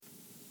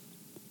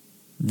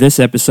This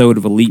episode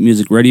of Elite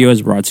Music Radio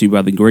is brought to you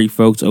by the great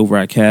folks over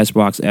at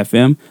Castbox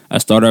FM, a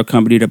startup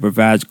company that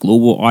provides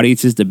global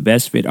audiences the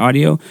best fit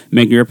audio,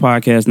 making your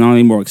podcast not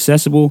only more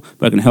accessible,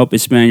 but can help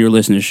expand your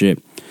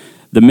listenership.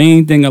 The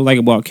main thing I like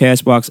about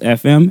Castbox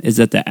FM is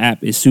that the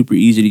app is super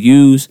easy to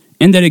use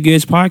and that it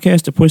gives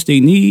podcasts the push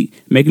they need,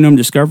 making them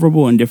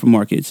discoverable in different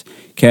markets.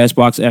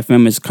 Castbox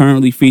FM is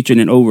currently featured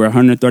in over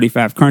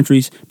 135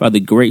 countries by the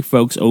great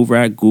folks over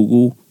at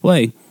Google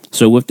Play.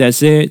 So with that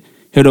said,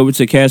 head over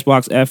to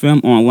Castbox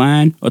FM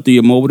online or through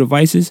your mobile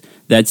devices.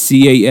 That's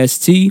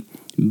castbox.fm.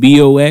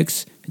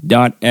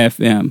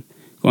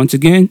 Once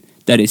again,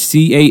 that is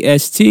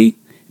castbox.fm.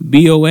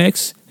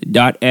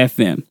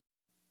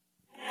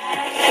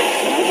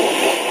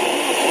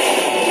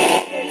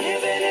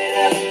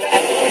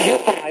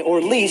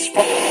 Or lease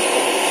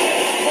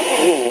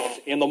rules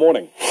in the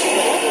morning.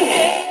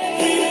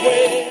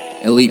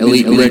 Elite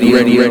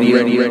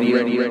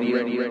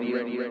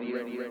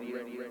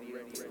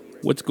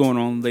What's going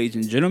on, ladies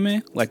and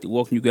gentlemen? I'd like to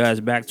welcome you guys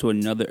back to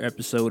another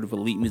episode of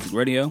Elite Music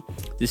Radio.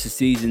 This is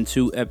season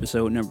 2,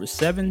 episode number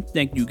 7.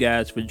 Thank you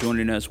guys for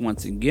joining us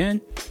once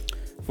again.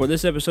 For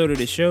this episode of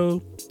the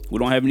show, we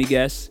don't have any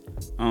guests,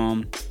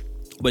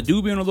 but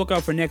do be on the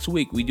lookout for next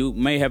week. We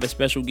may have a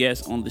special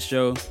guest on the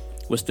show.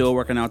 We're still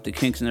working out the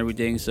kinks and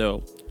everything,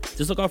 so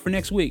just look out for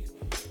next week.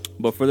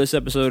 But for this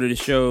episode of the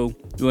show,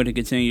 we're going to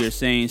continue the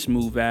same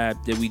smooth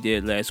vibe that we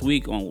did last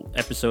week on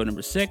episode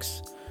number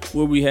 6,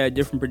 where we had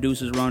different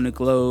producers around the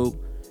globe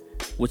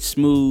with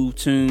smooth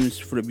tunes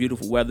for the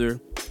beautiful weather.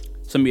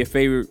 Some of your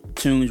favorite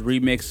tunes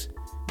remixed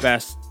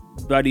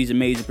by these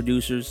amazing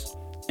producers.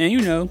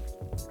 And,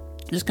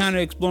 just kind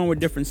of exploring with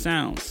different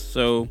sounds.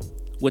 So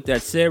with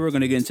that said, we're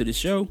going to get into the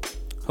show.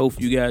 Hope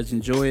you guys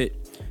enjoy it.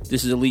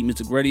 This is Elite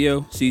Music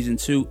Radio, Season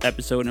 2,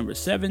 Episode number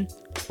 7.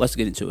 Let's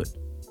get into it.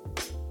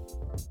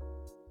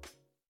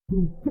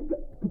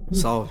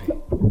 Salve.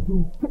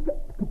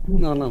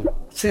 Não.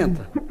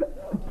 Senta.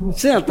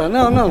 Senta.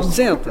 Não.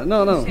 Senta.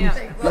 Não.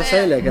 Vai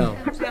sair legal.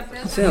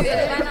 Senta.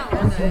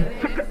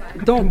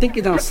 Então tem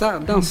que dançar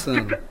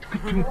dançando.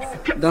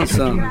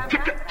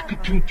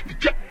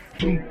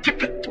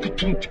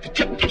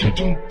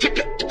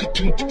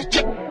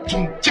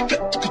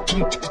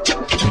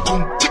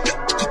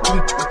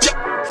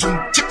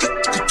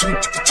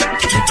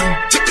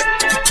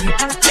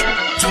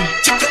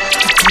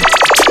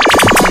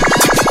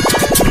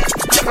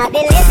 A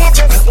beleza é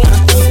você,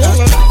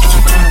 menina,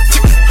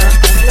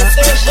 no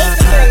seu jeito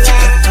de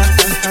olhar.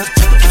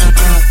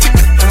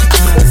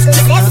 O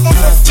sucesso é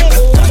você,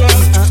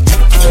 menina,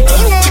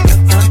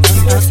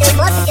 no seu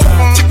modo de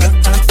andar.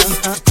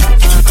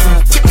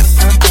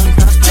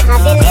 A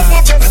beleza é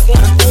você,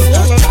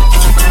 menina,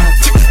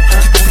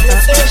 no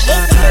seu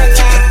jeito de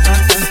olhar.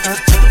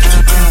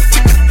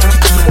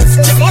 O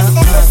sucesso é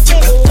você,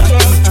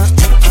 menina,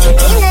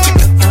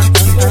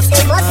 no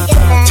seu modo de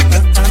andar.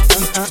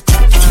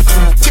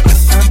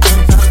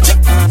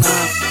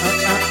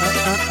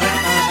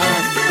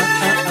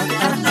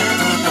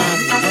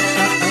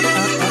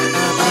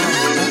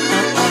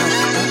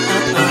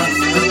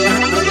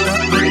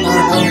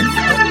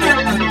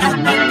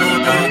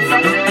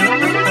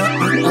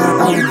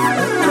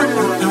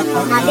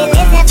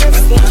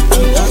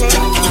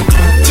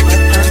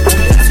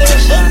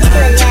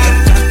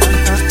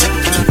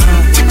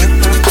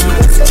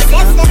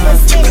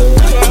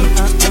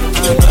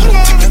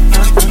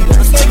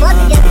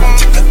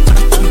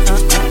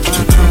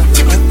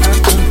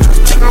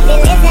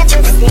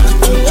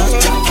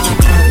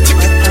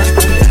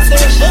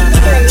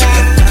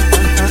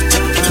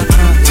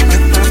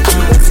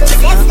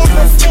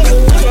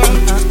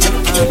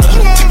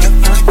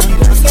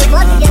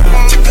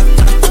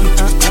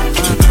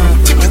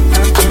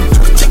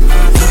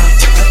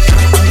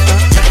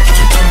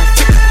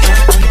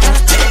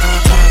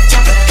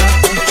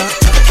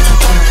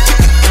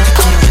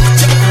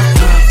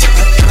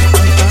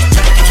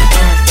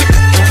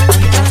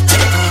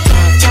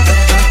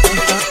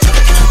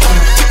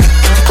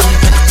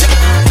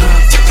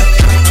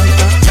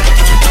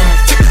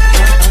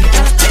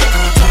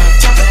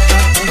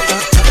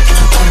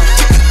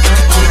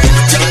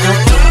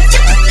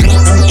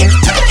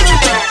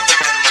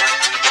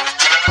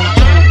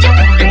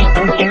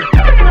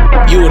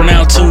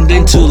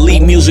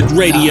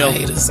 Radio.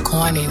 Haters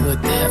corny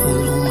with that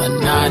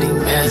Illuminati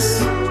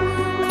mess.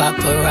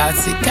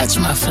 Paparazzi catch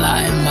my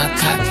fly and my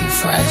cocky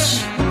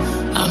fresh.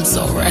 I'm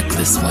so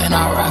reckless when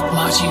I rock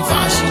my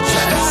Givenchy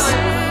dress.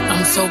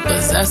 I'm so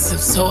possessive,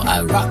 so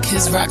I rock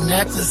his rock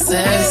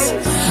necklaces.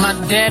 My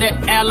daddy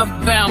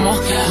Alabama,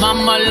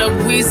 mama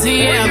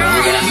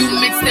Louisiana. You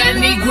mix that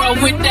Negro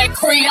with that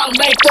Creole,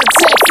 make a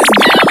Texas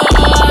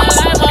Bama. I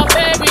like my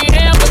baby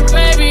hair, but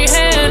baby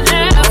hair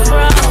and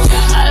afro.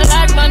 I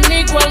like my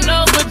Negro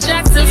nose with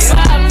Jackson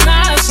 5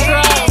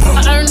 nostrils. I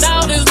earned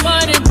all this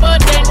money,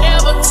 but they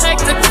never take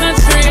the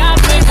country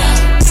out me.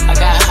 I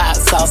got hot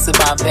sauce in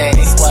my bag.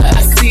 What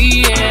I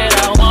see it,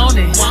 I want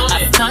it.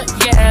 I stunt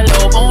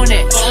yellow on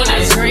it.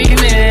 I dream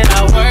it, I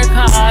work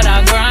hard,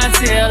 I grind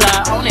till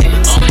I own it.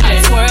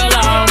 I twirl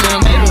on the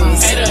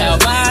middles,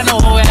 albino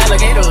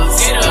alligator.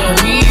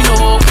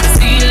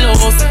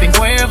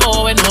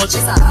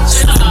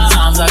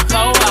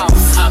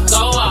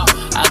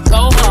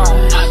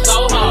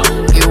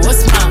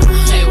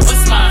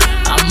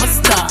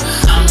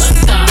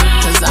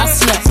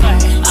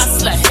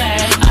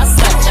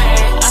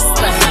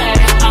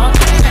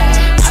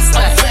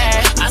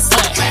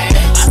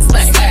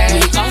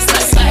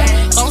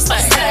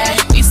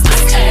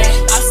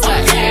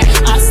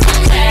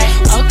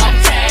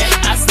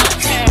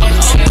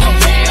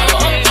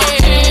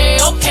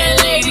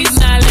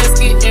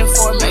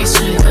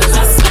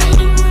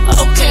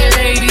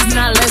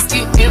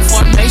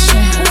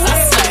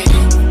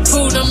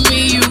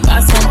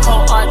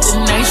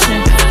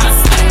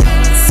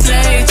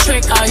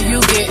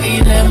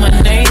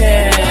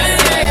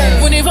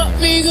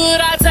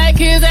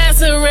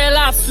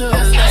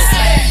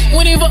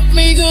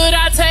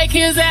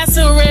 his ass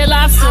to Red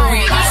Lobster.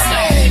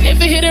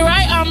 If he hit it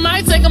right, I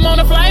might take him on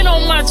a flight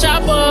on my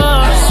chopper.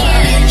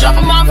 Drop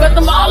him off at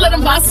the mall, let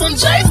him buy some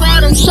J's,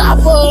 let him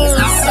shoppers.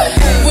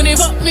 When he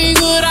fuck me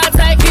good, I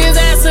take his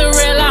ass to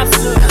Red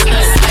Lobster.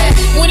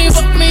 When he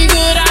fuck me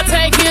good, I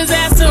take his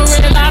ass to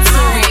Red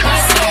Lobster.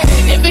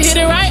 If he hit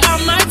it right, I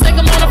might take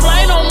him on a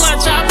flight on my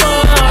chopper.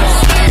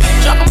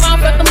 Drop him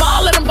off at the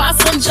mall, let him buy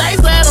some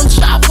J's, let him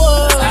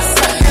shoppers.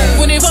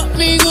 When he fuck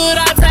me good,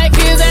 I take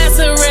his ass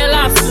to Red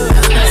Lobster.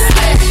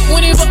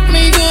 When he fuck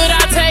me good,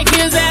 I take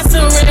his ass to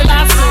Red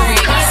Lobster.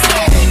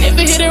 If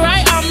he hit it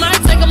right, I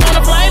might take him on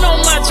a flight on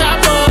my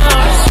chopper.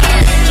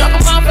 Drop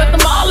him off at the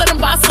mall, let him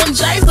buy some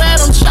J's, let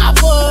him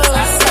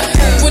shoppers.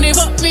 When he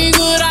fuck me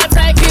good, I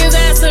take his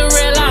ass to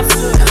Red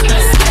Lobster.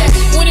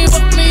 When he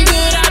fuck me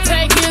good, I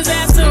take his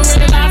ass to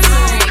Red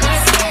Lobster.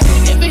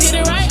 If he hit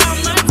it right, I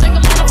might take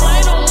him on a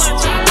flight on my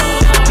chopper.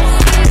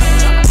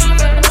 Drop him off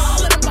at the mall,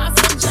 let him buy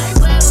some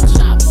J's, let him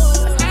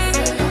shoppers.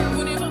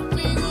 When he fuck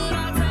me good,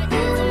 I take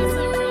his ass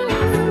to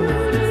Red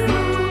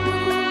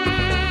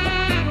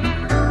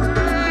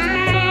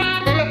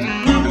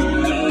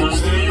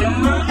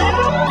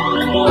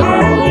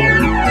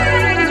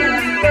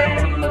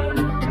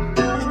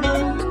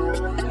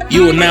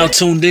You are now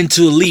tuned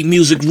into Elite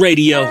Music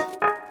Radio.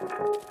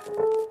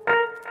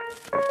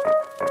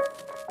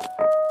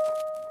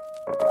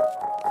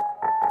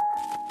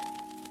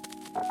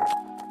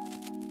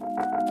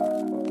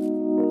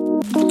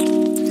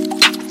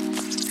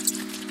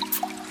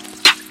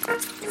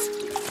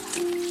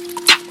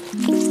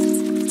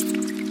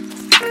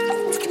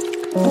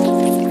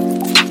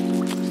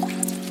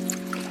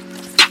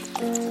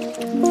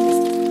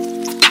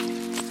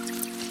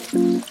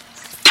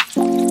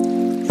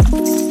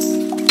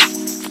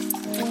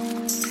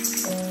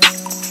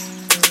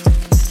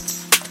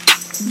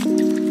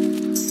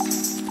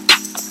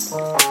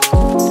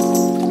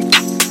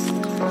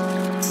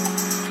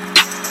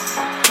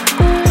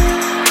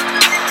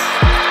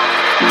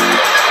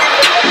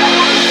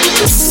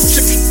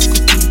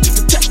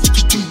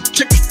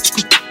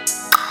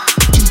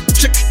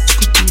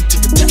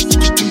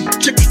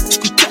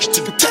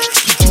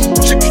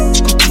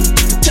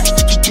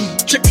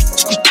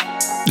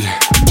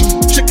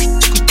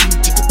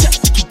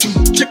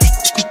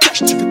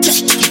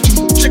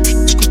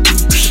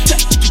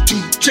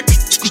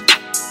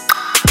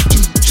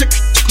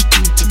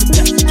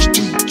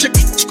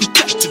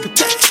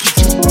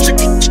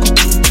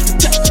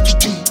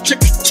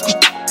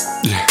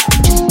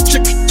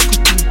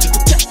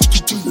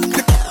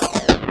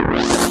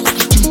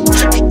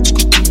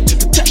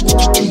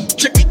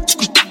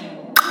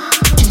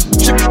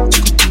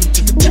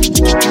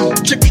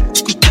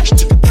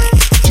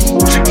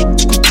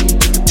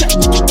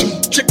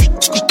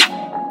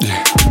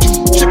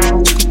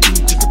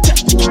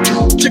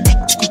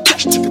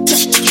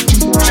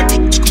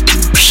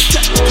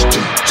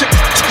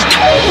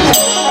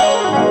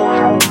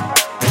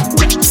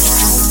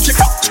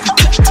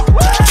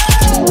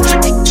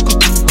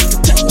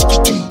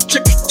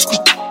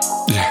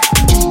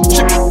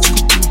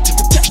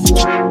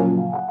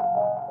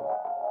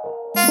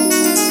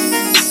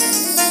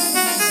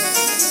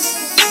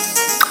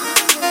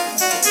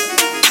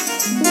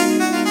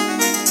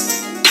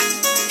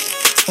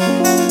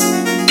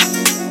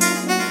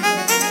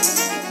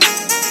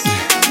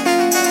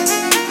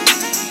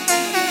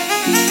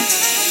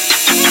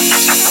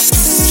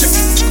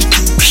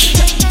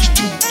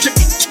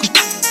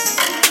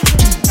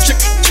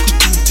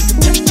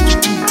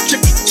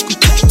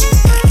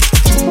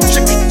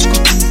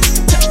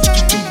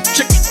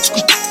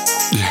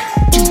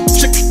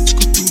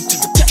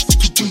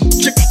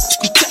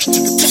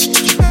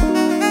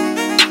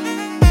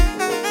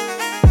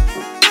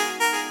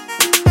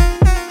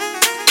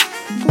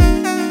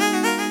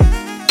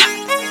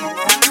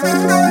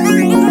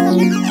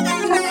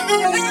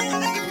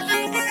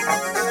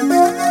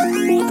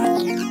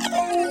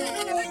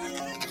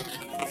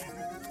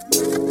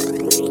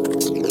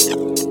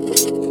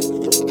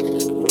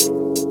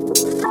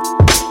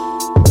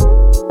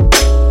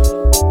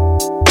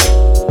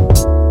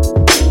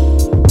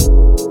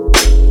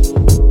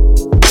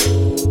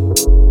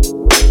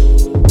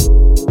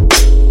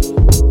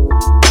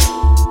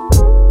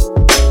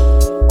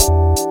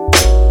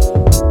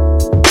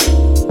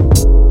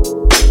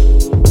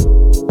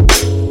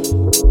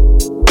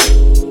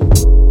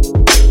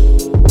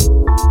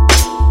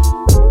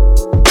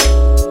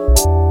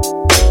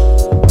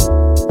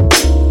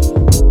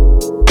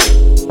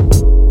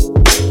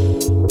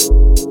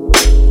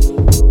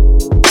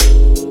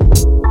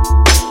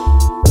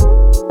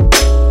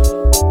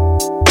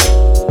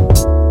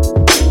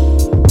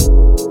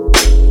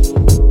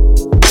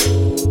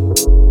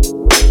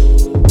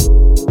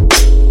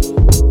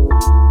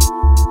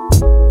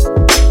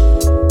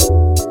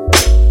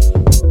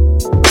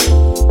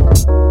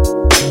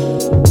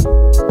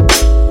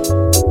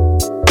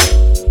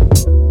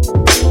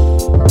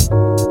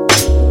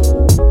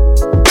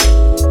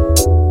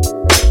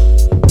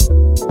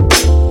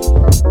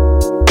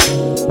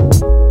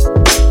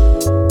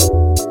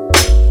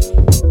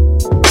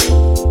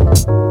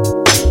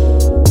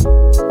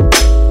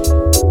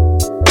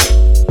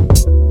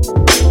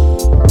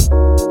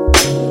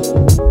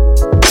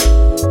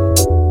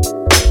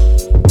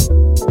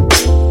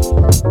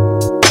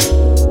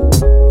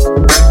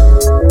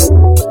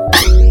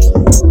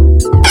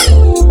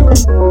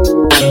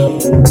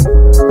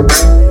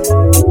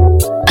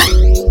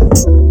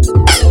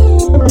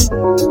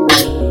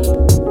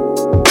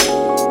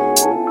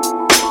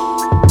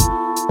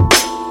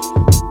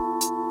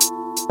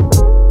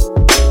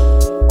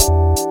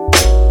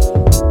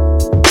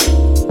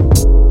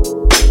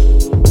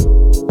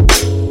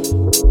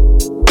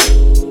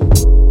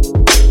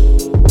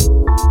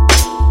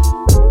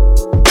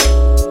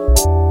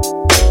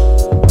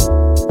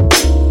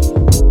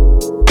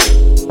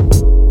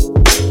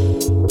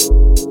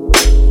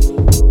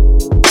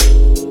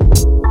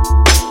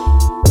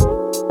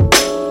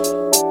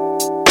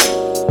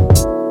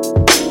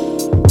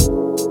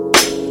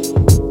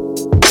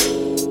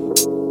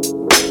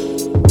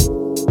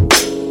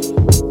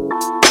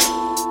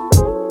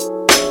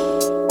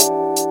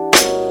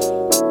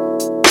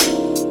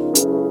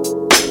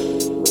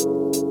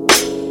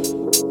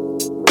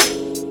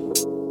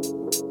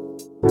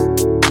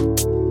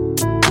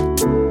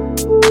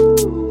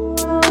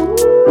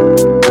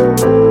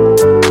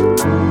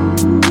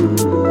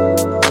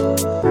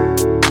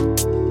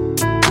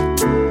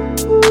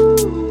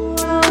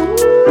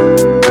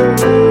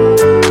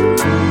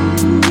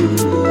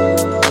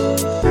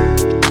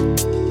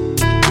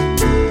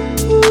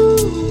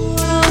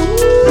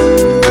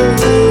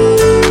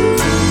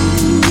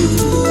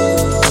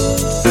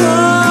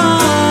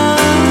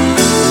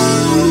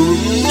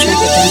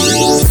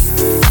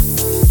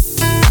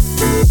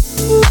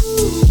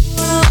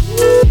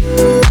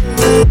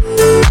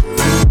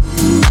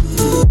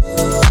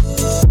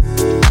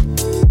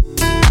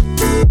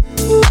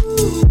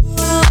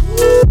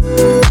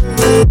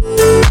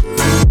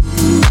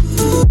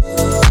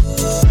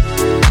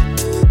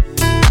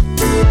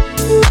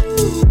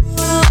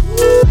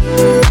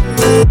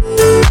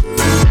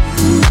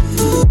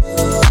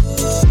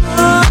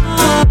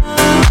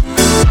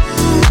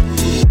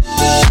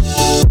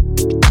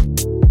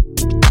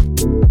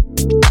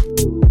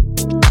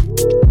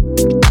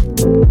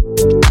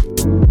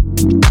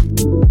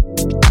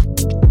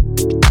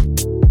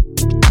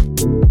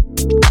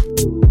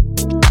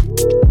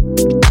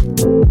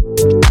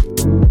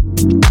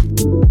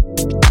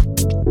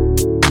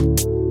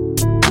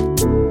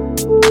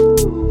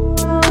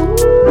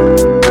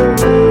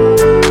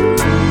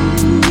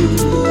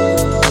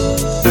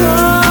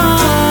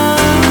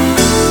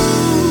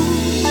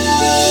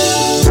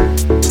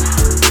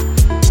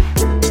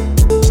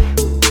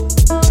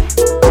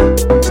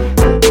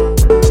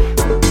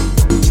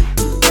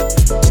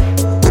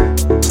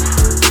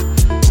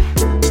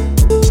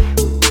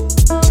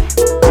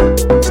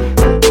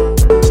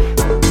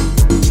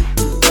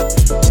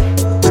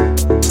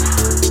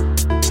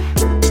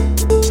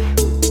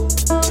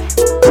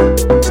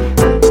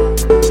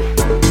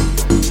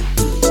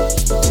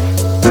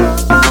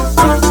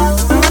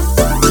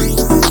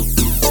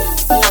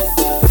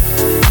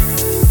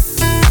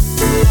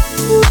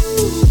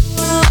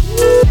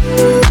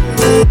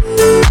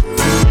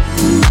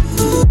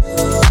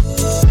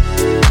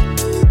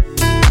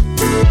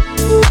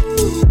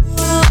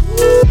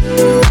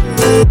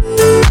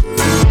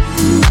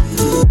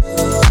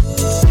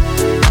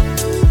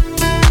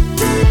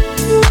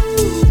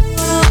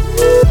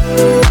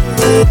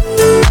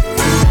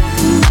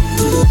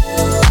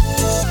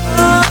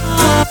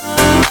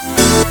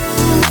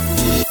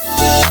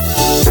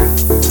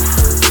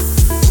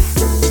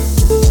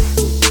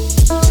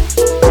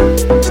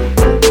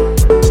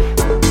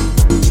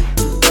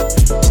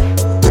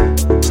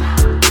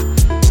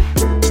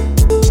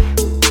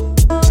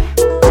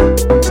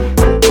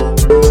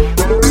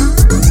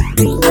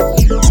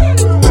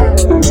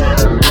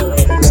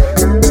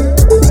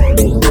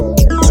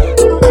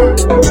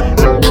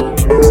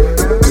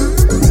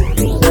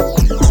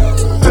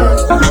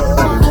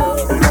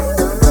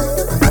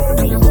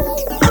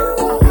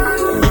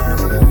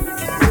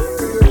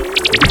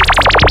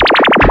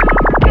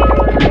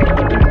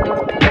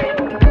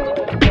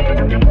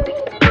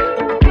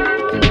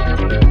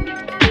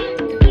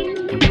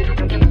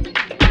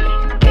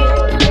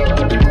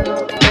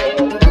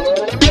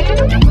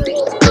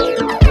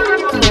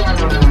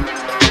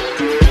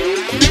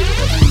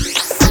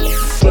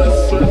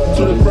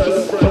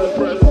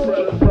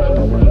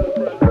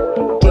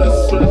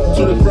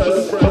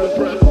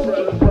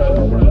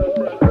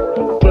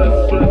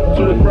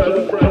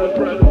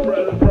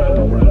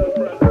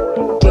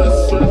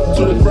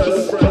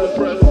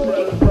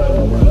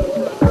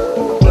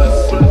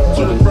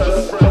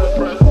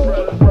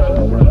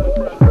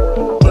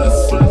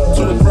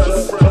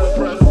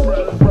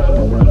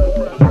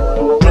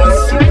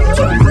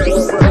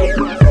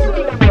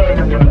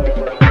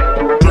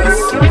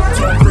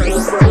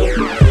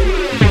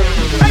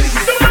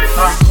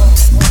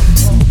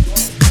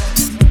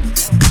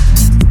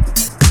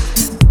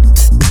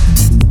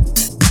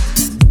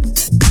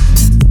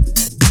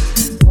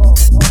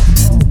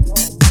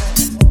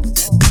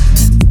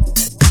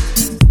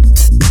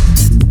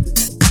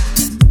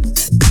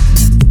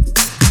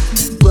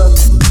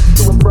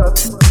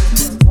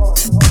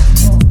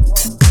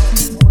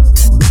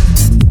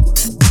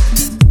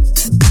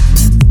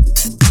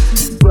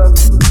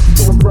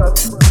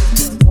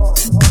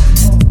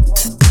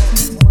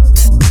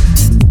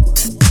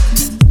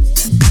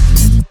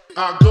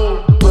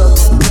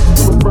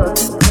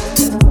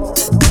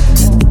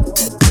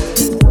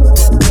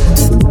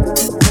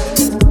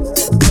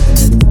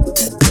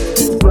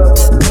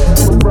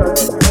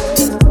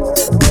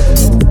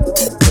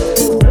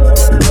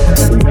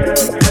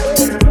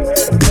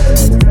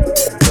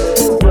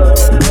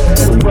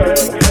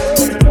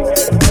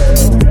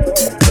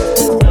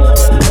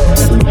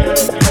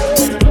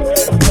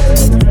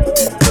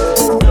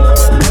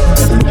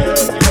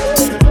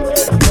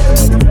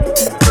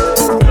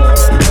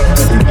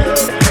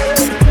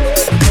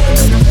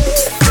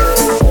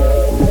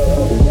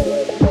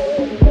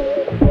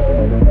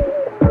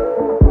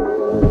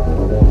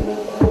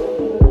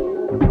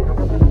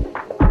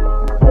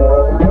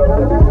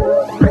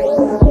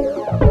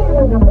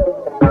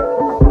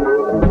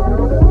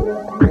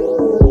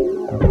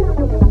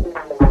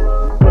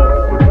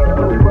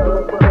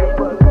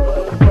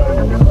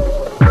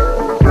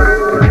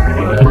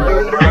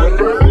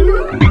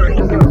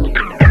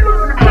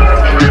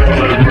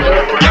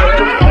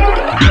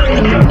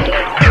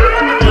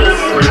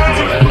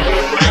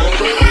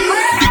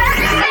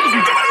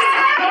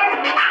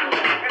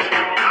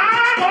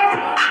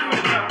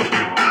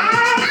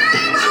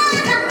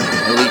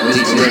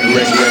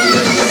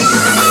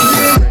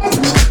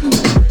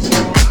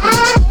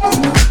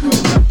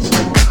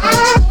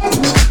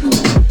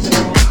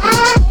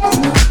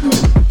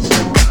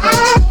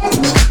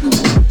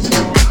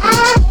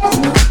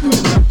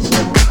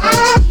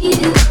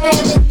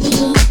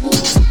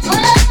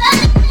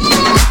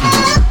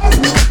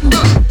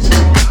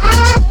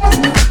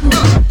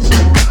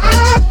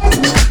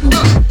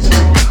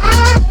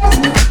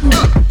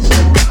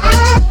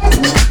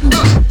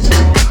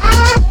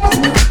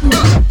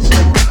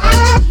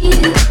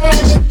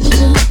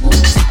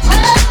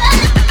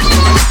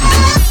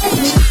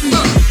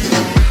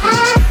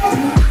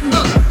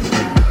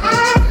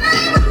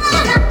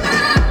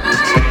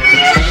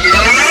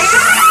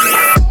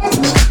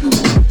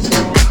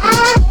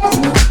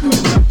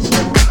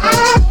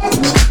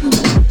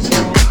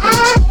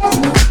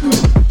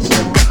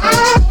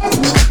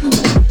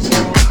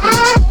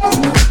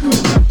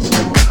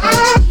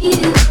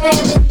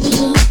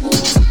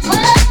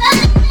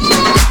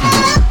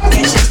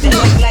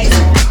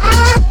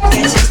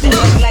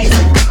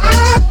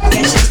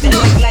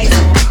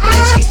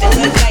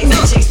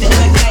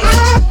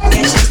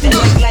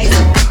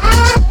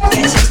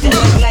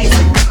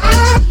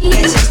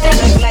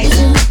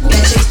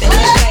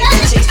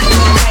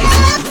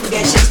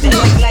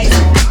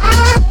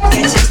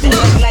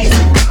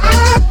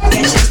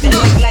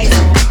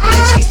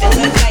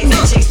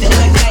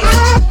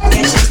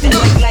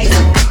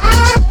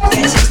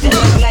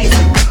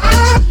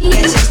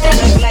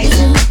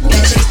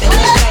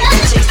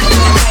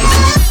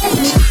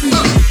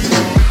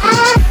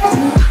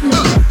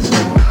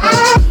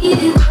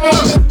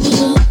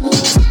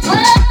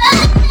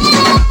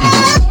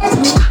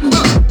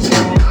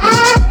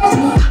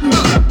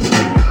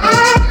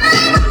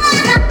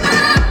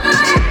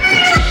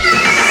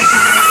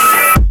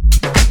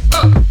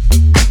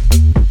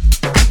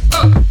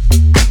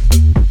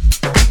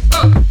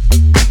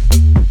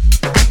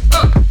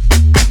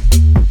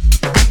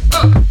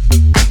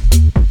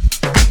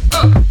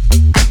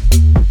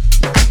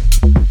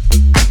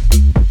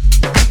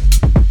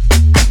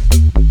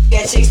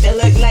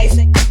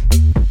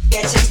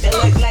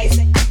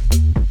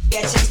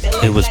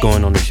 Hey, what's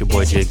going on? It's your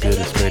boy Jay Good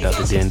at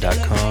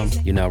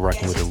StraightOutTheDen.com. You're now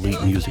rocking with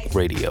Elite Music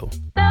Radio.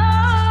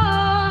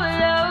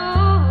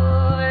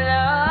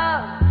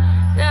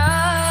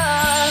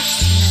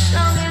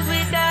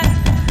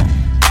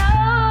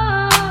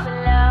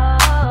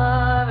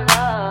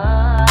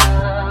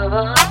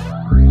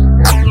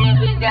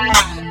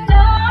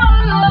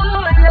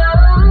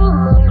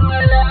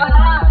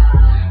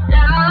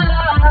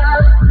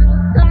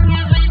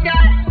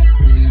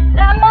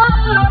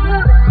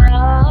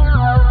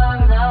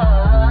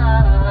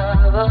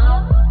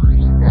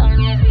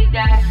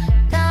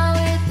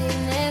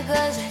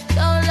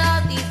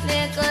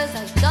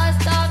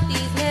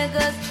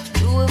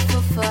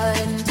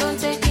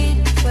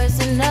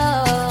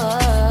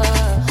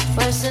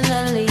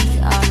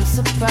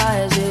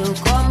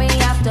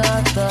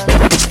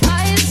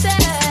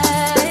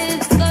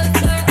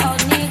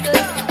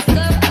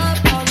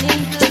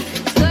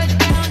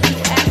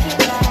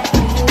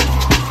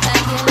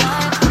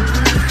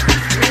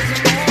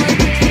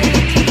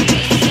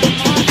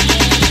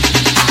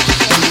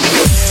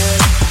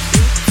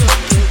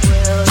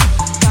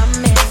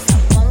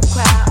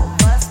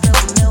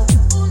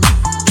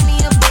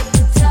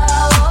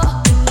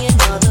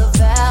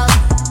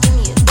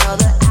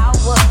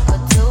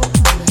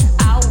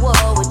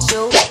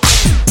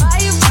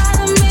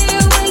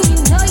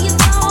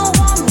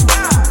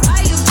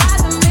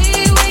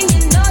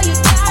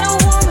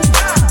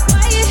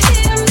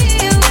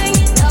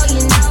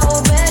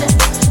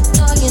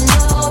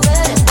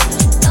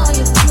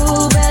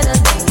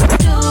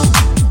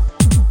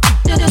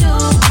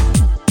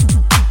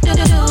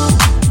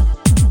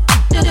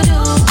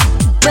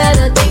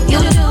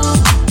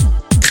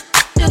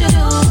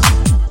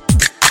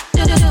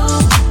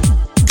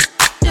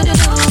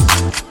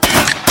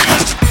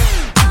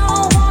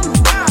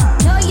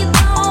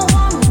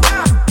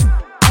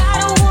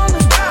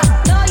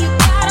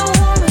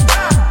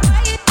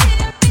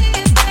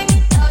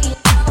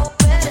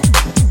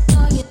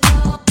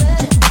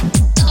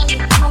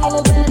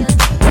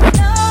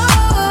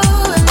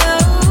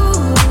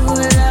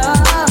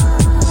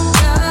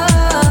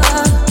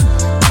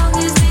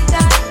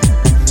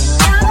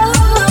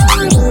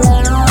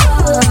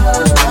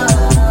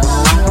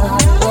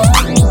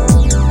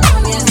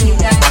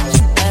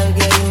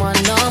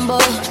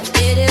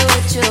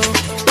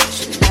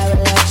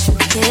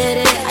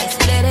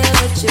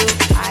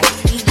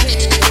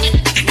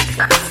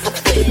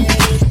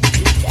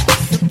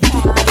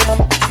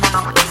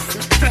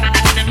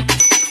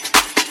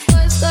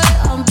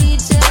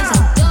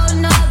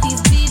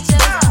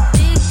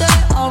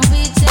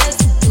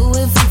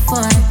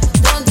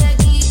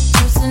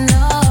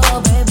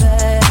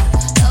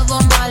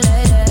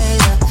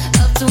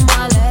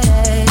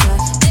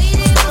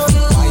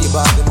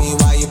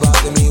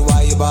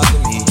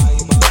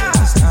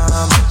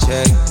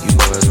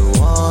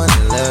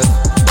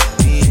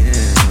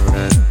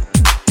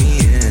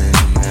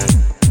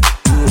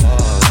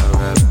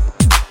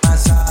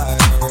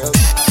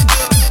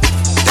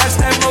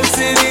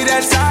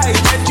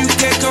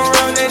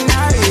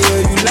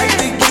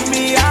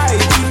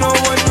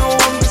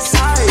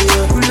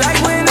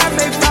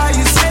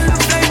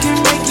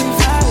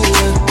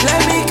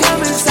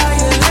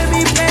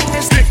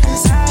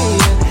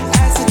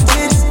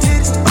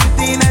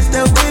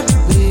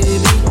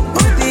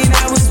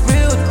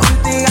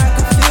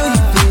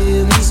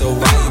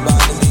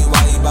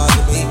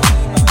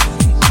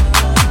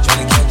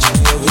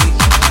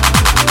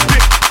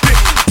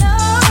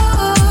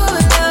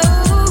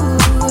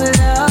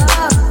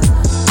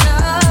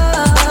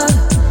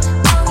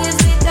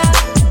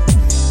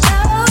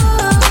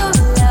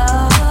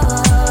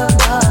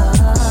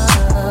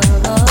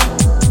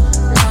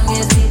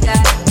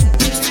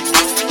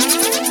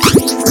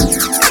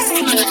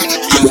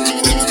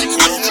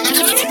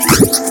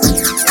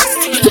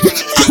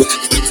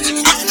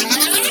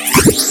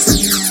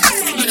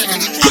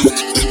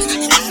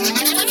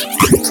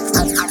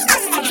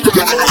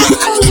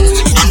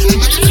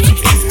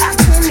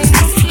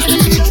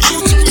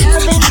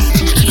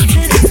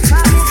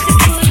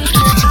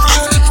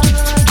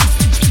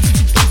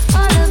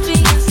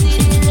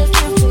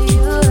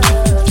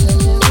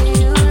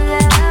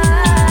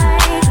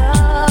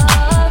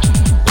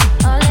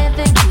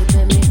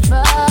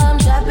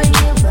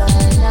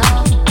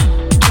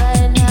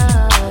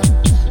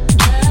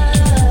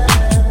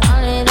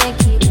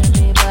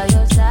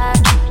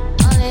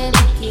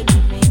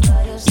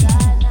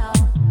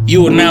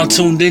 You are now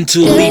tuned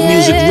into Elite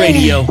Music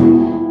Radio.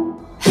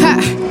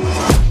 Ha.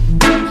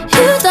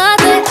 You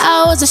thought that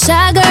I was a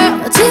shy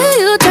girl until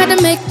you tried to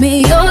make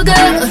me your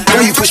girl.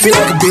 Girl, you push me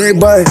like a big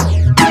boy.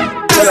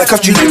 Till I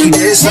cuffed you like you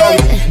did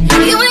something.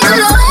 You ain't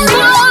gotta wait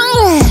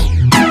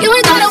long. You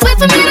ain't gotta wait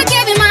for me to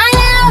give you my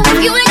love.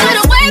 You ain't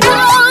gotta wait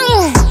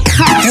long.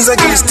 Feels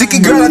like you're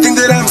sticky, girl. I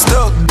think that I'm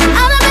stuck.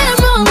 I've been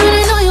wrong, but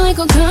I know you ain't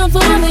gon' come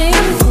for me.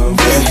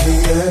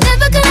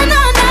 Never gonna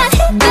know that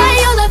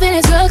your loving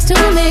is drugs to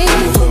me.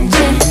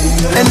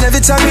 And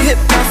every time you hit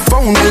my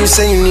phone, you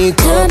say you need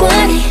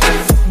company.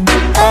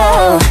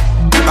 Oh,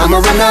 I'ma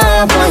run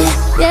up on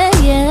you. Yeah.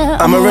 yeah.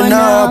 I'ma run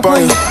up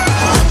on you.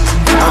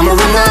 I'ma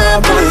run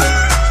up on you.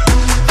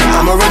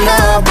 I'ma run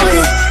up on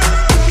you.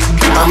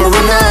 I'ma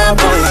run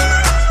up on you.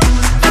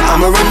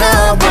 I'ma run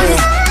up on you.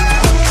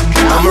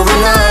 I'ma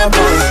run up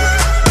on you.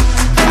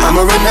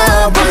 I'ma run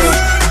up on you.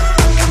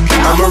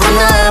 I'ma run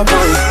up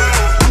on you.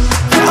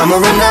 I'ma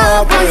run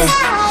up on you.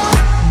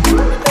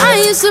 I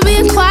used to be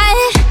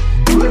quiet,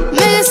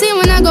 make it seem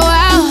when I go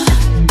out.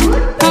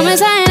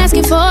 Promise I ain't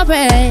asking for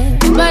bread,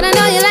 but I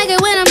know you like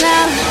it when I'm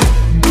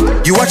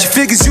loud. You watch your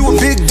figures, you a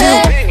big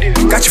deal.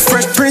 Got your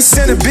fresh prince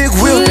and a big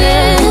wheel.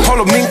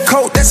 Polo mink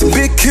coat, that's a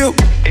big kill.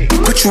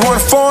 Put you on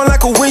the phone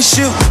like a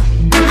windshield.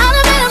 I'll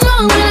admit I'm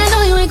wrong, but I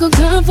know you ain't gon'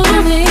 come for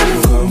me.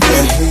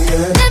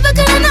 Never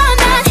could've known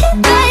that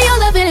your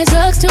loving it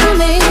sucks to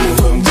me.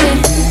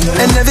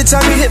 And every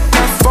time you hit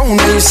my phone,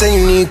 then you say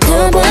you need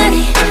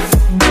company.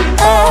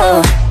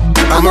 Oh,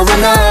 I'ma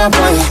run up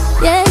on you.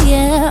 Yeah,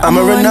 yeah.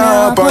 I'ma run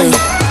up on you.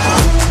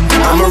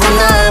 I'ma run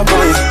up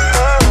on you.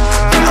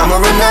 I'ma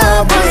run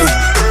up on you.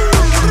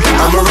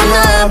 I'ma run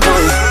up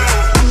on you.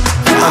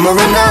 I'ma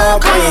run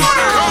up on you.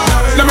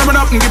 Let me run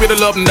up and give you the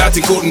love that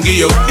he couldn't give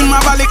you. In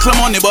my valley, club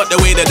money, but the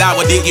way that I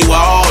would dig you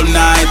all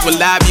night will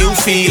have you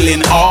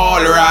feeling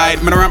alright.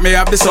 Man, around me,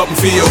 have this something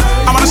for you.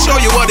 I wanna show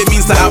you what it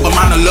means to have a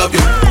man to love you.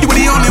 You were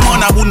the only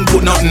one I wouldn't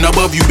put nothing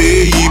above you,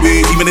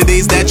 baby. Even the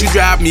days that you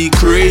drive me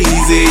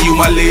crazy, you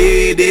my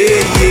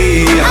lady,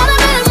 yeah. I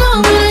don't get it wrong,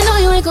 but I know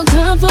you ain't gon'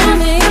 come for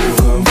me.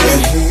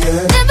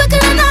 Never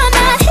could've known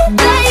that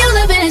you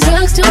loving it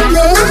sucks to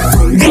me.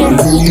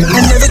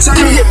 And every time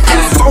you hit my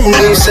phone,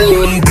 then you say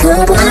you need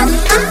company.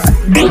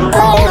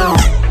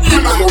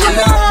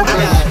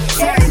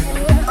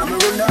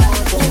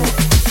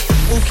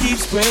 Who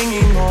keeps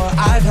bringing more?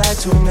 I've had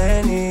too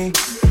many.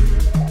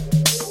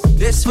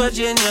 This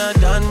Virginia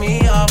done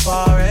me up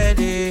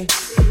already.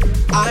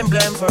 I'm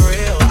blamed for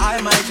real, I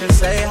might just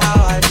say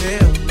how I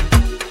feel.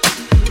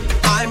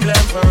 I'm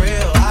blamed for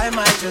real, I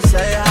might just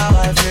say how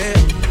I feel.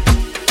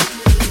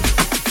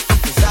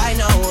 'Cause I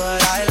know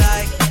what I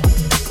like,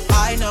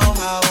 I know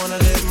how I wanna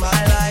live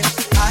my life.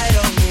 I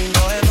don't need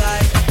no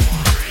advice.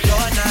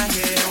 You're not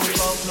here, we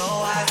both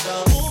know I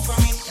don't. Move for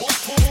me, move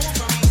for me,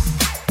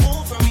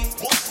 move for me,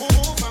 move for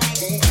me,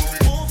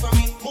 move for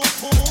me, move for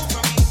me,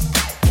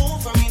 move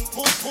for me, move for me,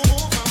 move for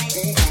me,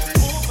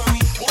 move for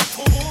me, move for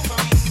me,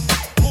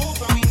 move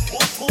for me, move for me,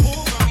 move for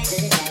me,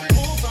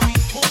 move for me,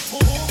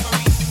 move for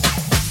me.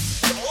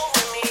 Move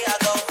with me, I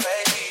go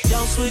crazy.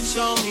 Don't switch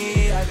on me,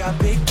 I got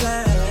big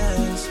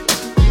plans.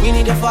 We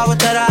need to fly with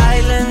the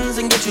islands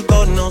and get you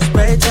golden on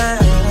spray tan.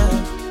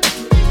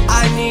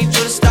 I need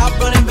you to stop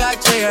running back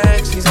to your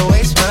ex, he's a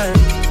waste man.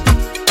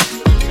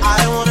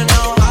 I wanna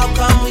know how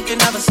come we can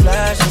never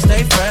slash and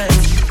stay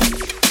friends.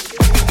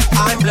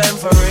 I'm blamed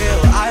for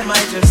real, I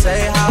might just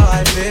say how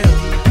I feel.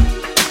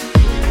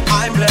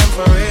 I'm blamed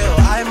for real,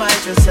 I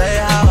might just say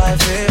how I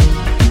feel.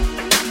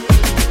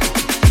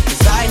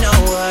 'Cause I know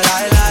what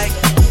I like,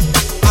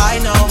 I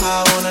know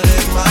how I wanna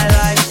live my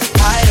life.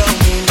 I don't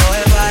need no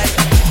advice.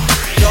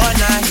 You're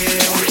not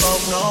here, we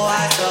both know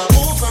I don't.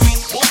 Move for me,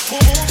 move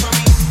for me,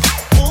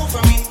 move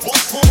for me,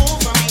 move for me,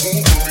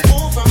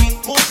 move for me,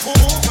 move for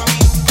me,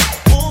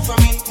 move for me, move for me, move for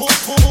me, move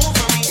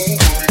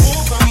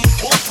for me, move for me,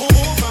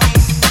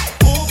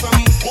 move for me, move for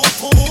me,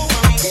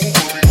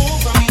 move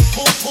for me, move for me,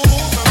 move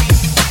for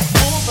me,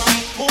 move for me,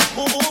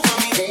 move for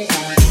me,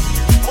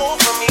 move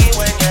for me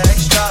when you're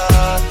extra.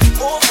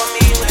 Move for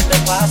me with the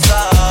pasta.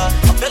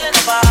 I'm building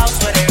a house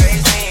where they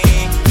raise me.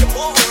 You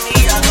move with me,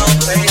 I go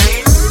crazy.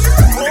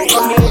 Move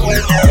for me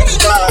when you're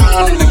extra.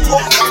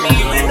 Move for me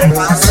with the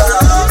pasta.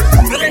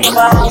 I'm building a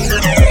house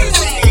where they raise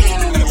me.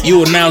 You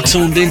are now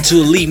tuned into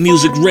Elite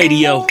Music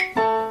Radio.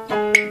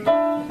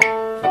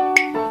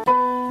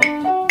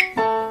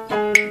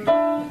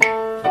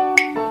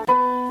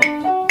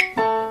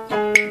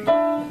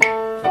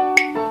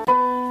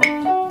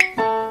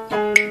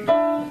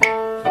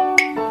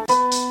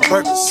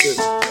 Percocet,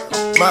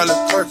 Miley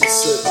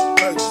Percocet,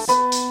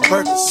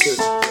 Percocet,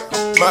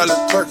 Miley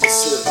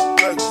Percocet,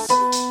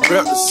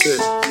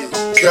 represent,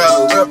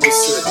 gotta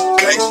represent,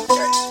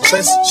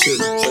 chase a chick,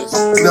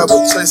 never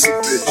chase a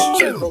bitch.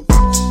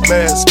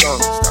 Mask on,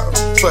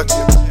 fuck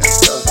it,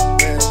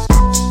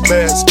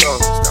 mask on,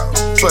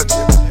 fuck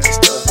it,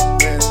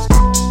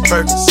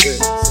 Percocet,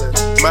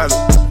 Miley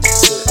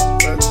Percocet,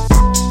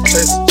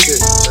 chase a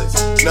chick,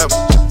 never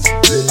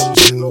chase a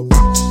bitch.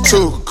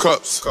 2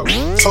 cups,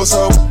 toast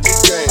up the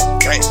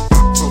game,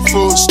 from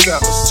food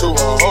stamps to a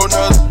whole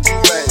nother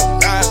thing.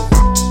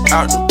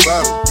 Out the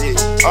bottom,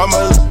 I'm a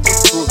little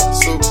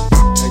fruit,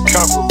 and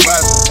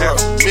compromising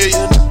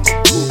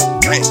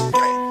 $500,000.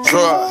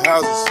 Drug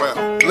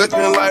houses,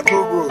 looking like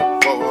Peru.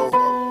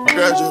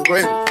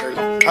 Graduated,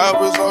 I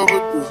was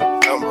overdue.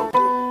 I'm a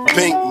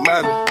pink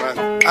money,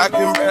 I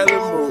can barely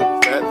move.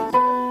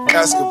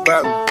 Ask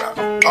about me,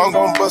 I'm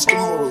gon' bust a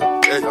move.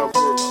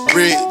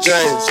 Red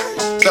James,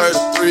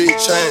 33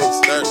 chains,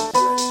 30.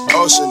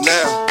 Ocean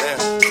now,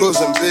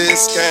 cruising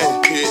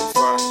Biscayne,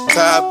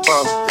 top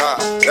off,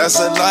 that's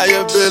a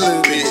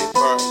liability.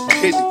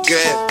 Hit the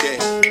gas,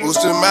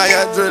 boosting my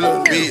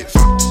adrenaline.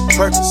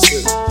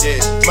 Percocet, yeah,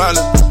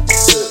 Molly,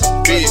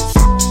 bitch.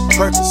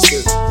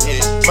 Percocet, yeah,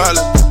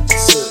 Molly,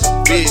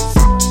 bitch.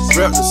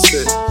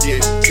 Represent, yeah,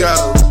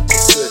 gotta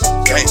represent,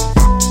 gang.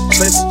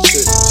 Chase a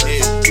chick,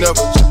 yeah,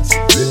 never just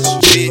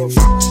bitch.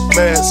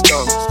 Mask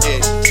on, yeah,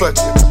 fuck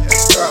it,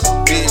 stop,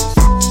 bitch.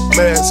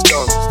 Mask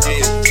on,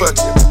 yeah, fuck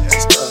it,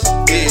 stop,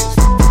 bitch.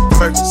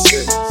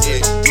 Percocet,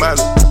 yeah,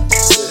 Molly,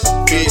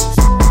 bitch.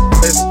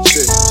 Chase a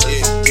chick,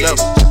 yeah,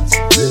 never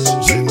just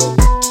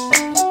bitch.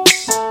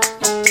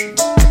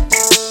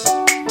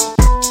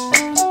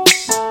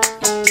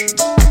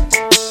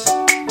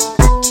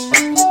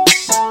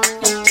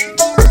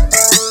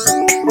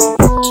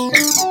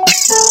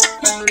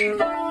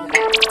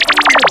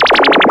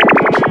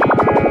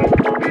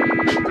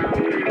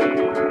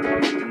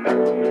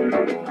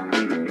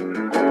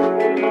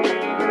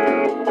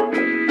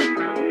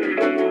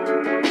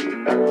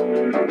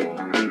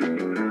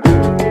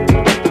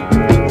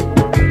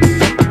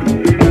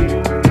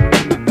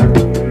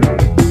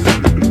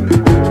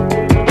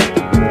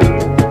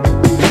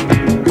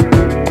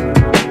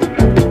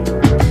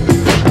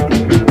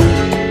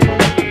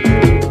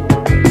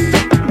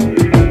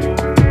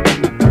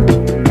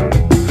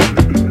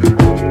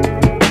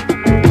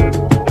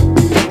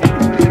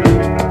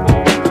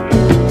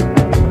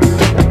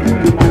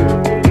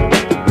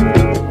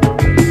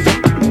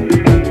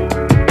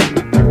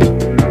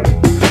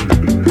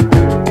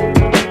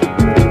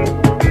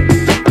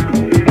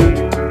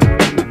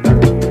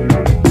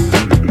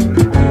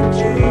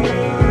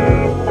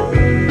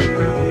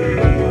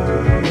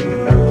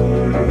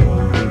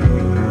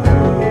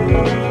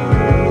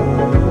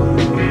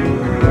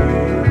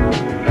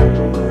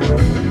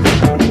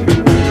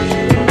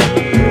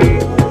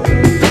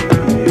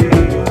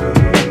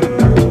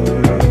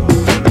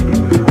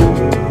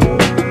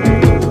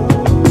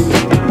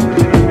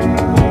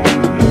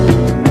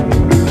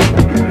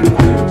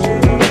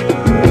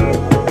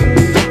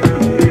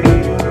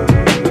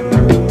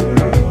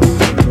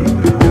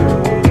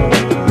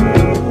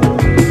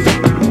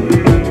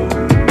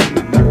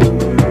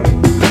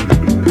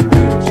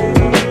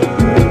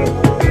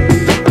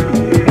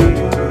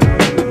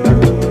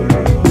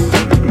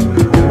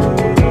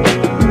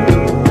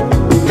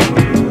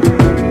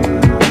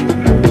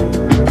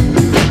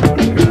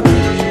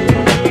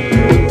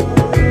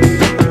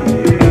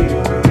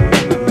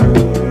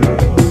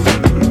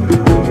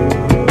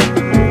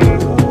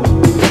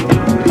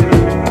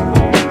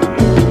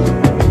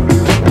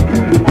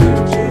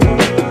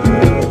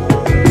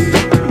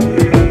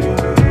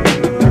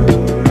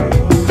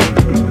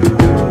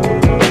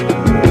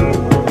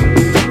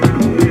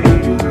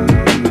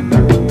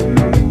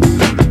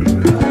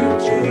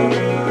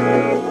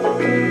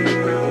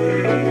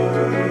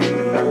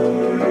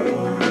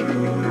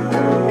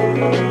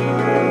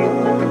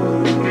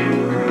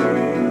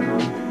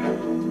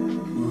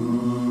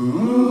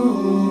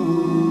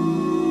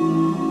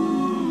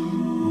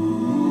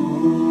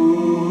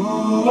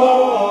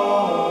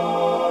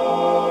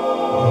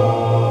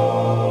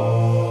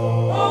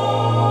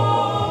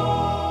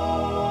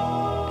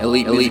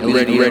 Elite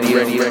ready.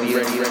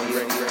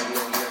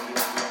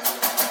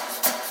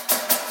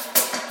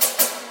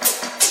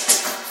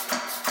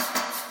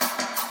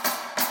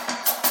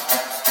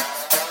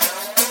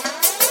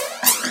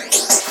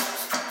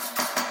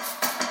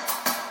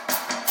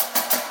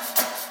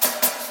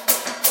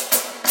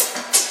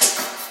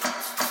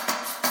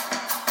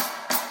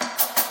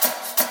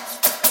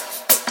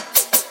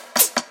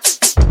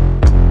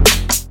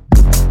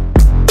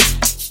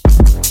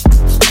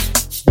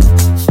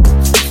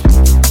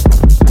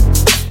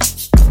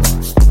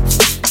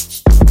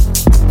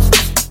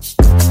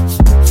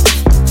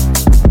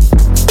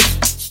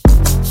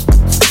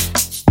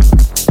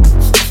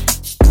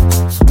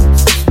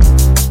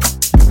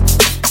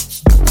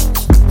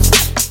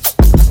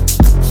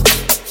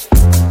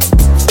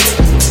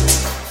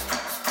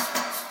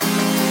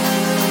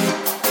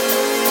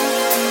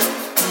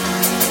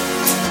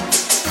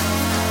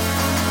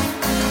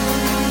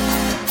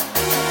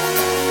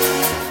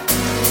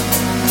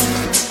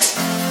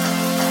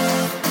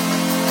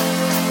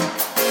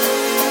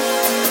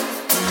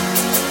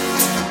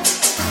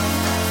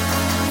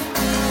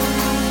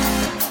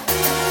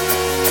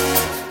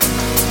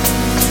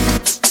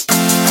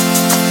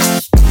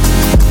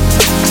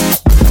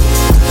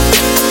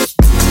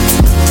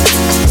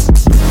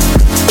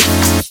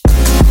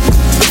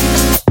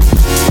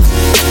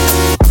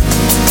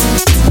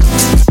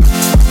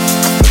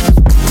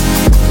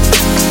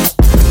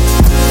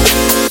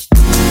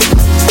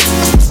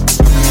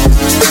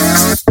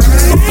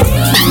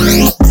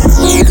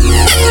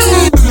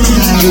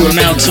 You are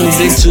now tuned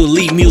into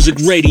Elite Music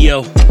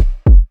Radio.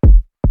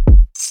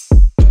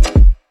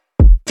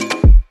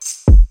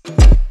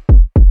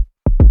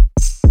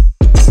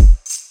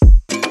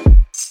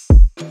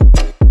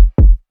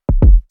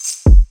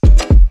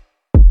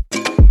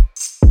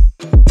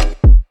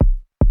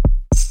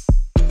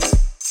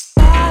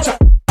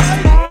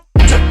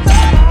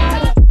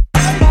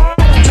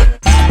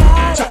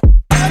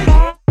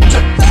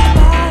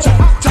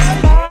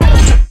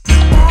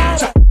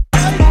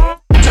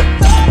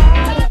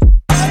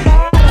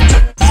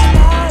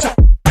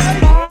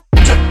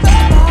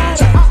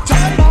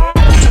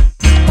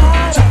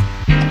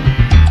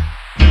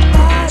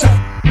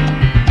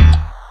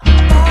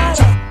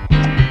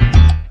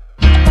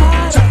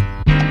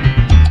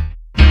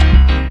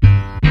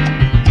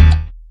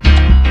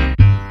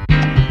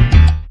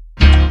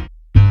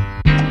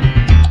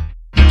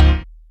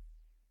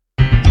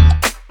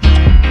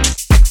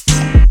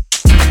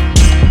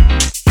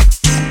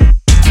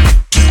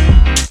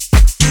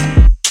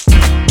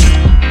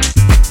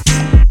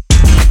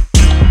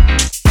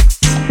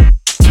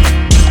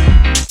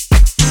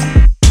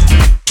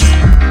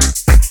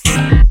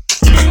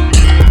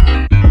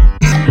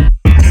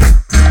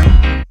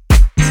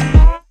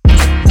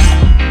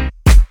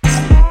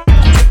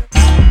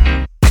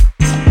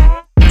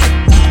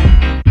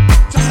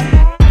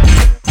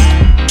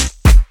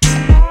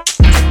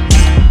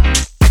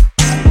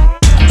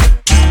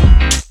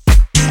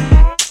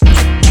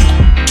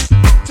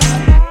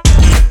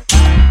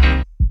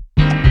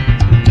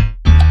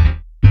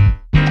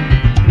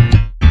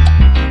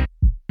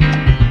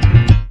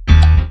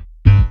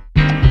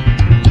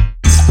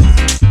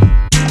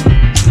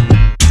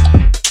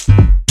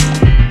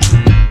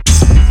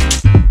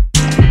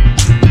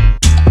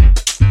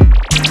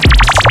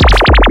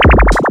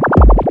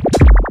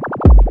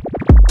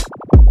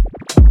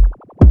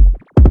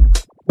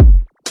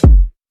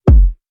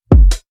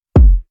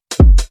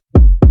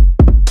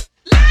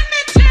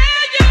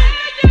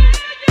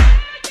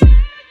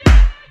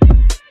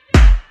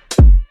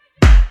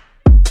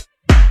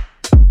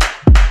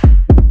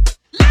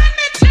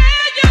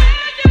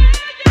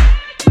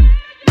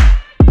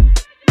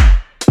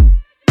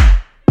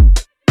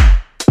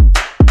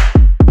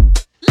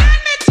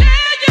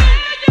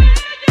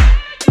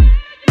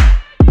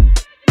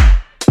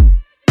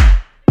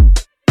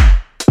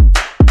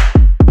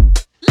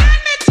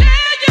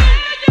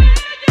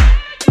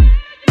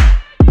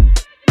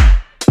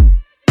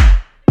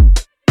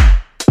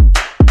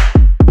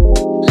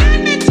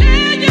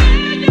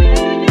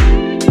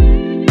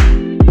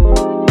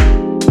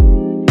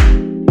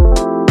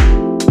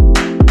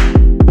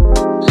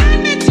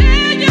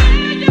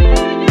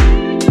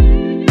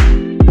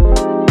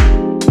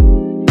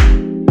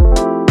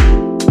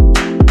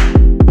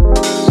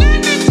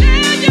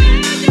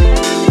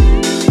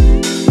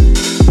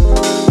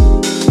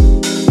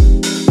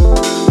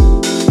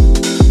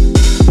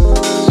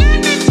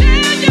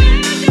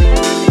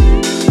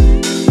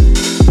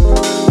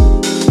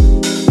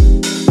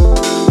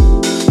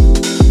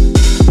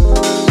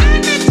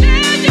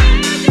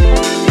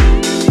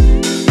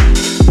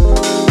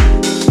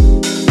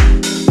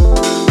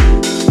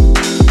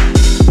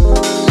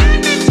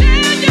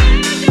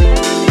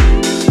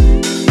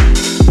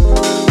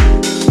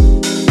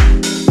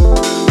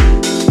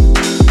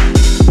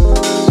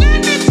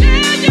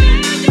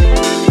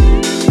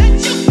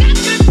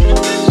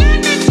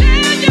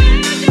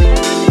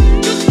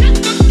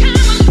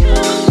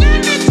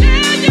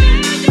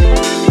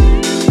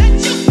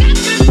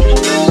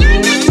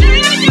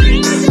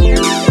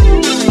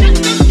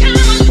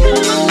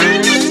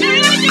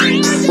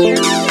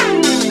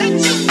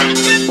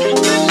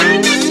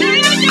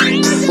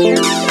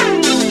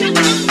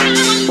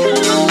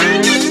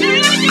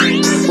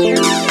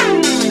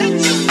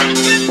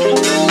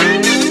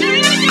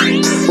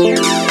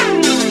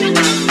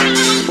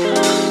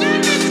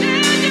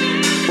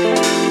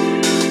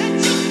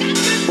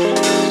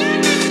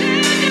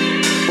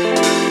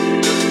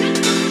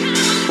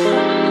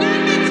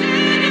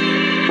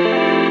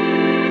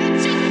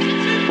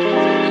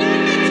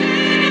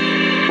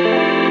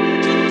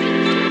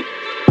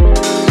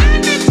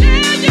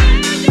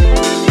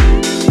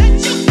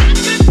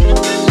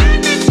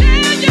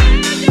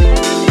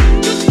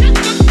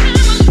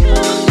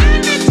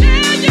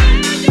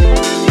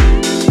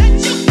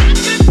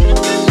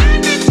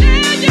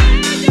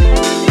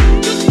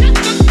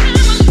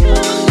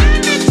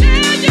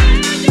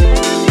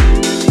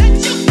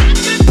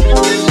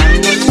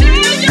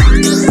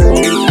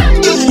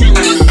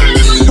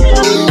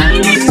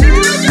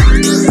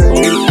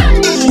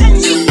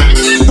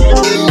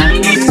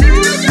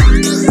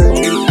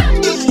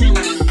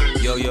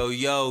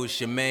 it's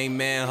your main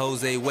man,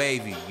 Jose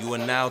Wavy. You are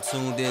now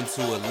tuned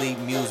into Elite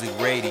Music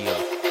Radio.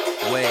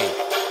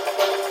 Wave.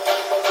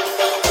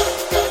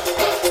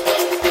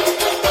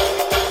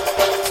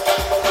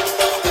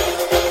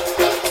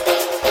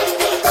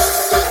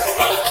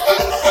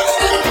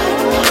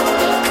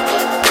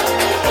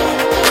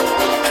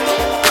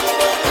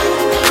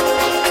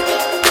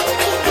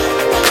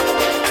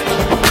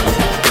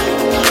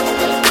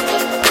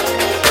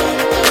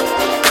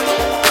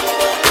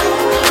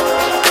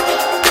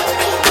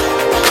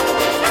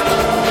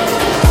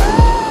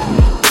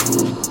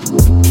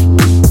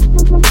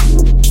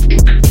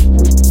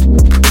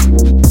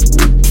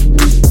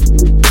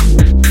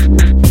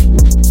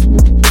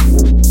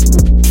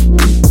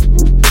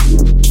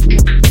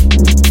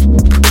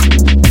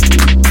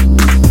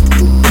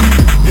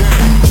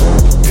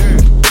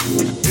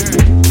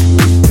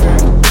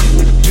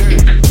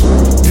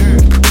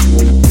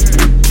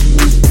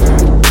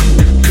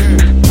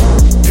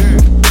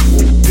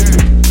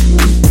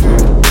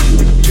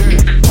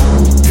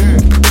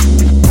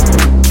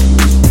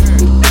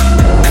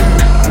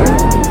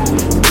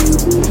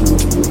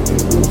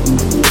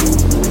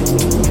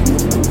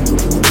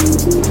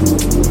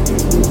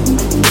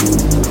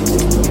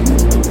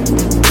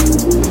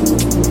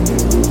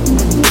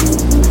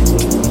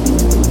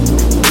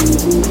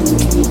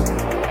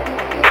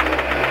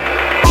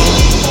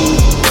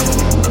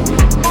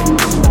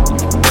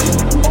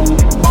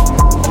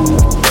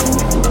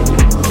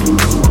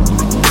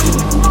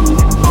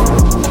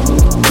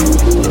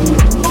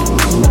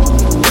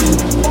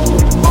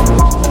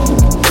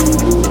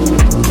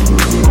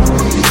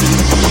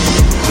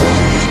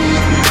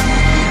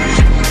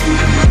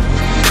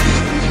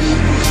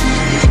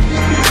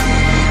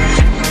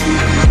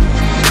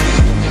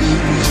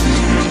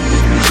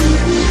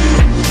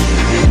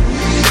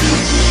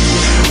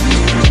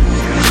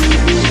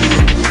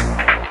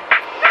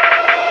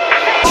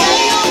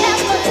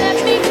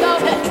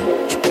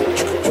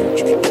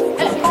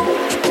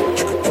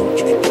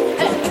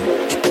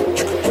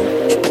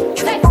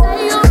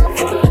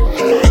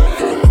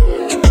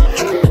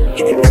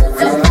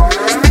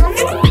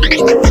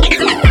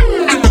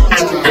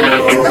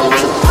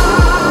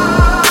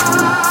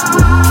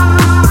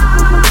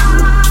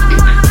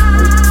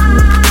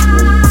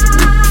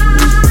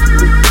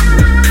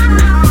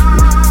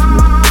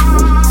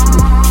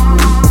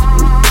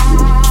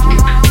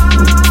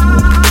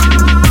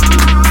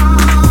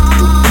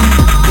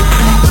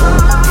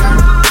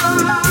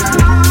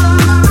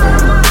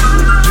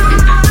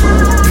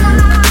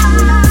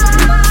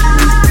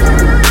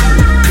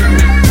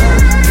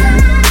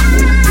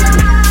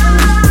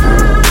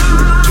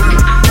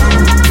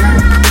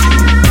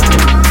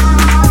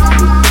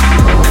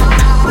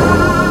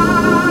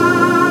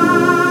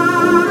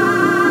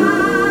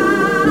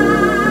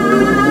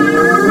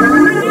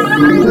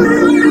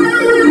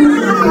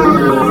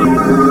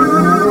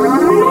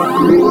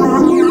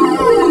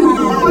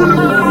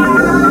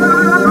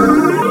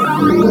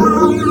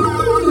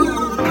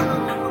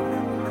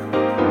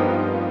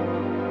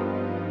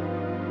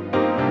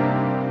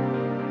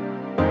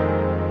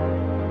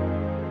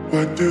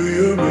 What do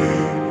you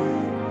mean?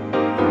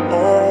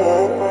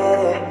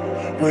 Oh,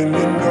 when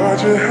you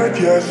nod your head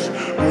yes,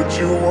 would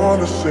you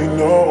wanna say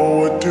no?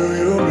 What do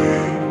you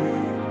mean?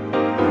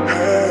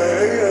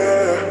 Hey,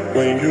 yeah.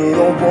 When you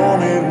don't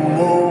want me to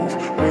move,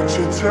 when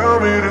you tell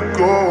me to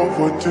go,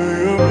 what do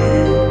you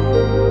mean?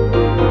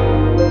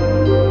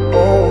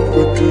 Oh,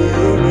 what do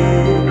you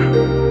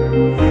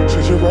mean?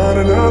 Since you're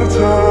running out of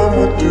time,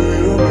 what do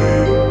you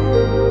mean?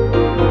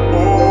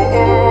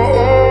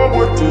 Oh,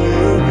 what do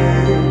you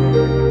mean?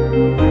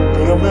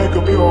 Better make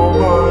up your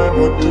mind,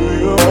 what do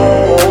you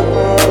mean?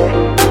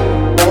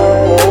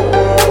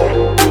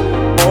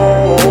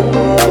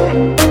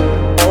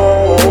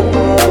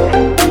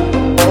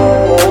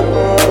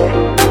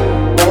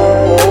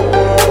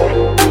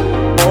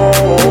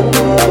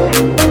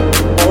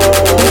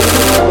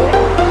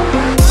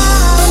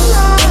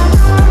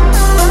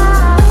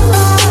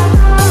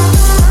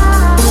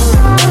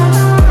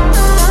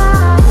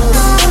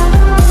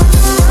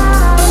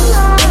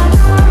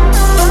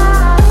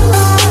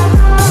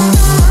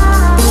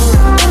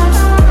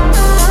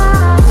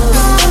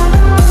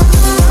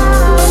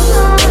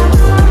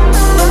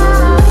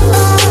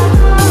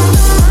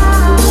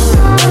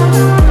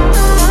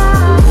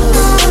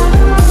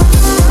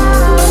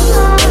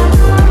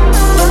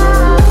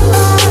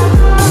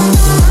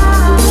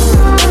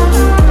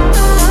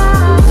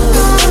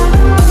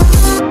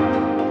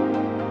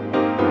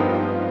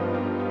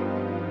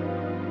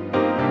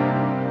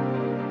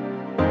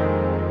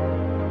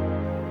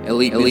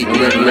 Elite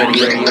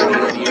Radio.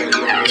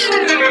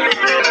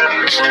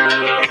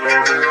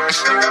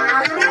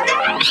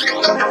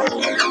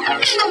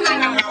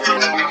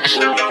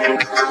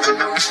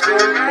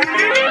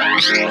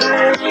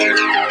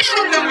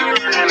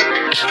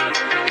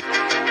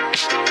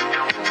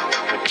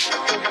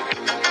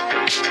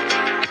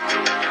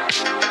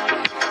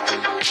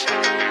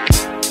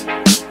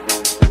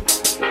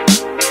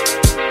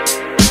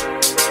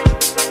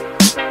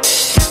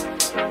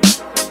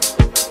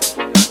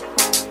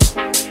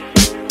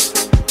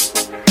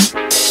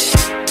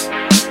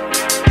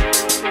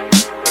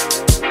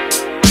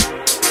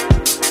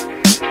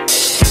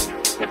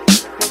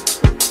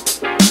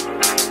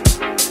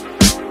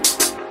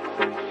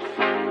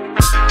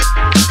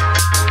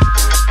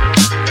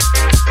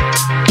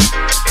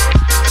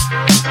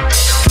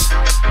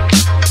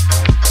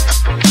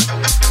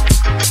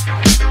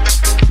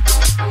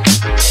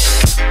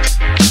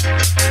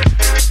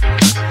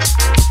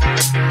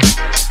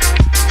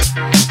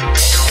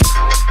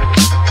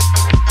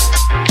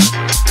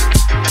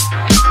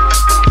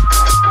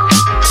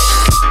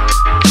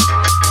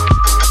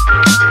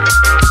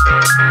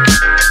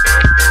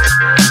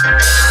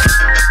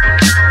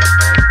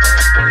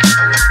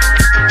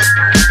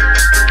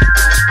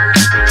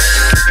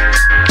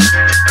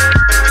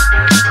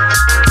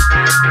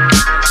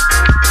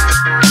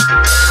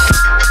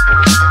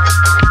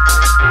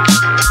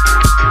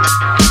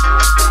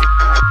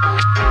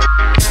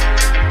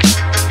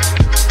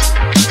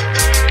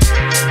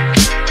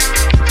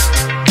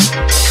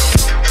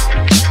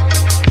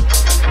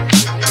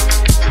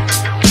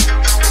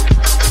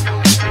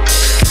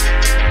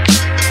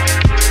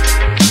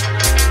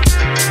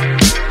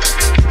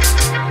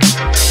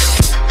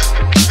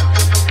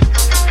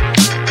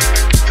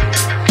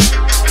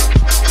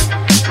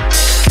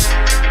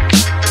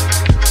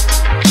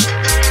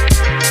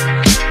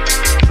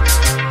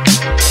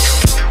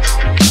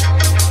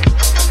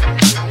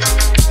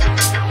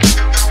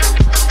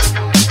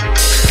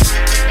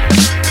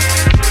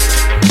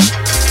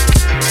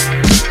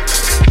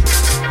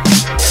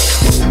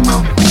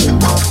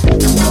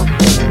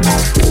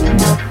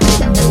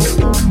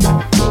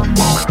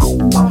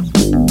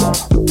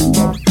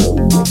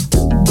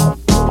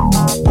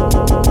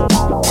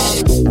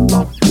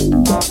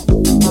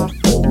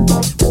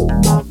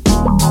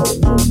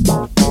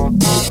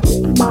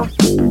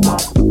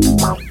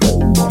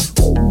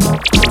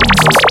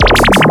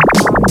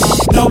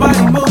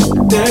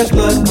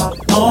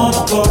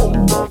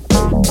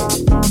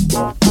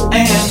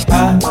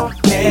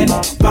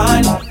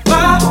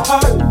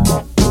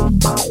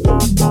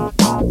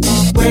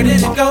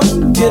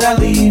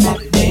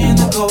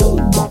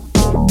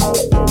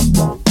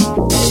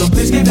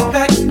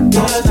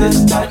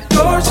 not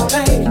yours to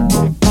take.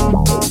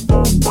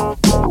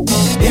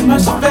 It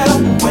must have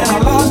felt when I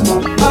lost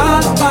my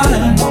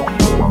mind.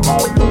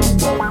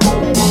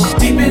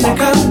 Deep in the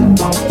cup,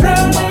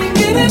 drowning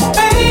in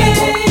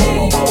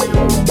pain.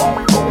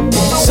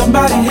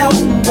 Somebody help,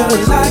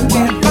 'cause I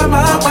can't find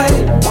my way.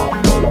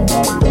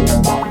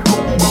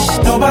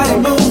 Nobody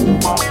move,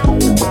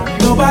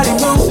 nobody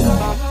move.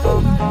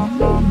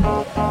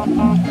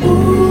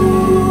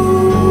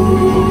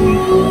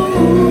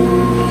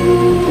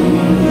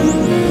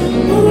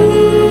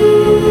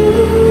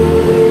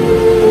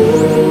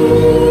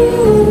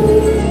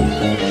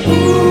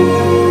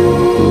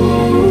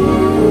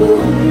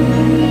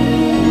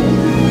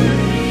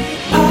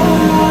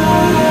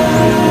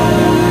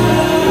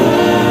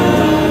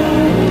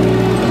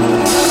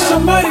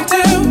 Somebody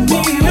tell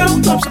me how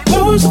I'm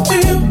supposed to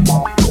feel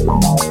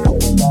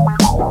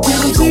when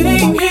I'm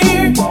sitting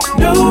here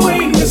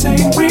knowing this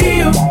ain't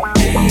real.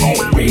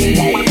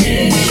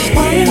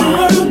 Why in the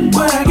world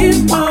would I give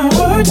my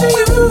heart to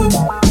you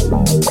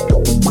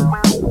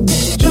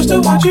just to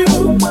watch you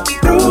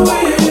throw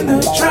it in the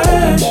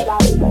trash?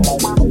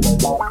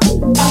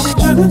 I've been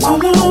juggling so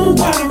long,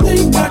 I don't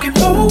think I can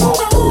hold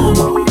on.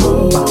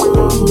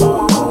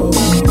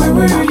 Where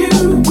were you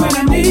when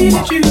I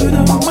needed you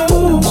the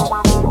most?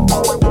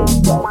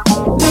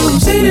 Now I'm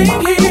sitting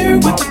here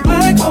with the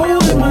black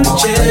hole in my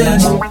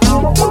chest.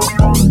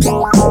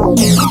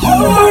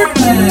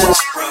 Heartless,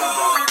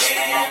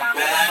 broken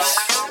mess.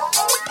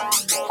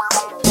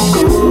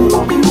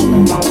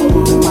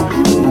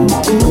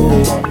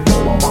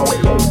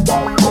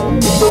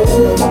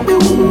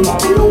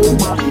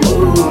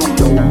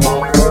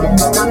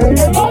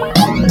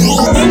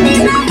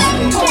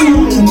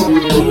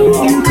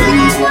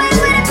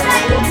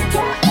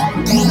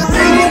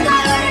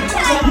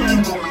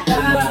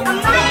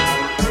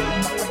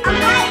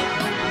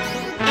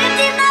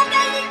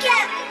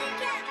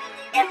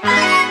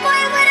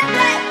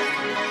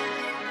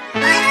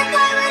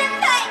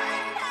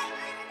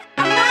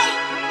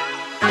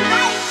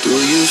 Do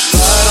you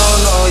slide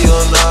on all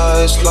your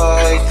nights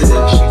like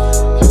this?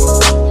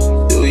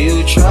 Do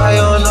you try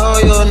on all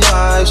your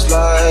nights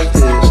like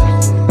this?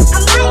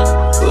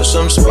 Put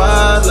some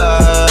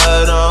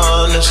spotlight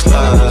on the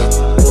slide.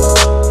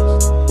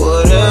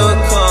 Whatever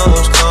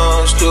comes,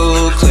 comes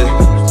too clear.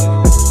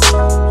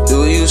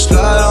 Do you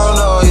slide on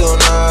all your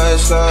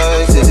nights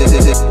like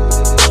this?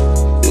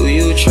 Do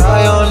you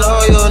try on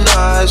all your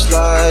nights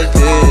like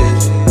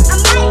this?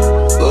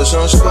 Put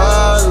some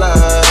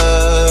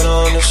spotlight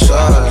on the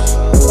side.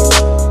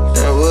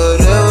 And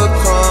whatever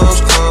comes,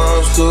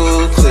 comes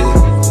too clear.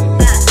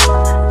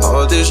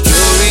 All this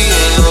jewelry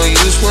ain't no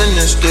use when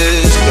it's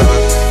this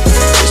dark.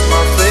 It's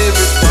my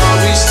favorite part,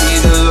 we see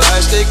the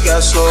lights that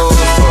got so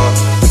far.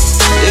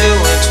 It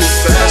went too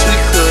fast, we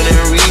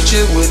couldn't reach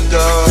it with the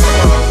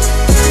heart.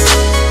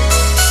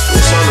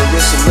 It's on the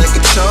wrist of like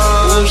a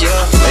charm,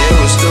 yeah. Man,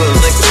 we're still in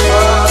like a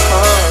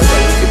heart.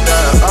 Like we could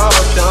die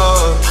all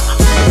done.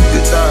 We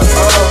could die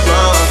all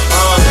done.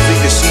 We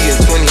could see it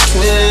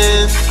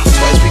 2020.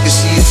 Twice we could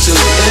see it till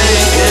the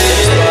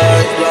end.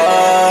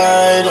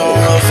 Spotlight on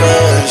her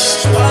face.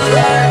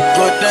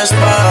 Put that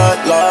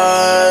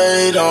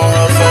spotlight on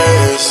her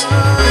face.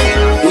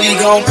 We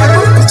gon' turn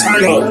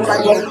up.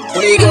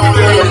 We gon'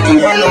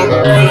 turn up.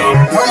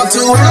 Mama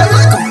too hot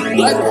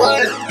like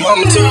what?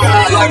 Mama too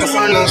hot like a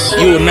furnace.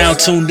 You are now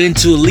tuned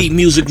into Elite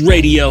Music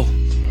Radio.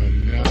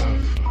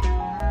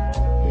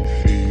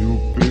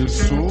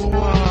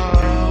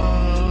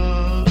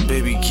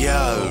 Baby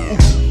girl,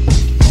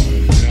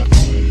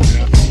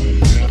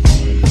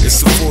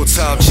 it's a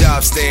full-time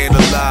job staying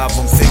alive.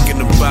 I'm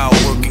thinking about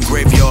working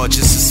graveyard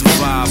just to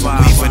survive.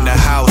 I'm leaving the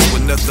house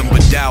with nothing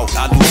but doubt.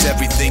 I lose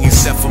everything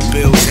except for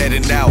bills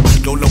heading out.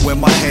 Don't know where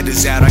my head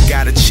is at, I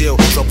gotta chill.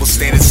 Trouble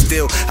standing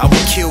still, I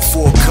would kill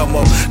for a come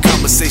up.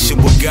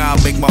 Conversation with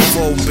God make my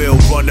phone bill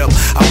run up.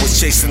 I was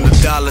chasing the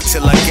dollar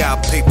till I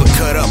got paper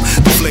cut up.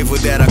 The flavor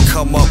that I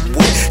come up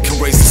with can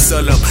raise the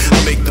sun up.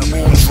 I make the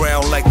moon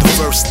drown like the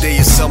first day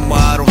of summer.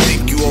 I don't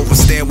think you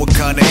understand what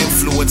kind of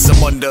influence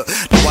I'm under.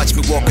 Now watch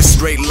me walk a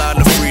straight line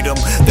of freedom.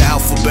 The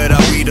alphabet I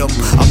read them.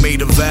 I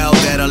made a vow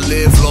that I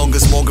live long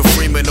as Morgan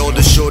Freeman. All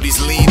the shorties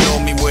lean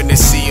on me when they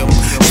see him.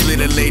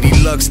 Slid a Lady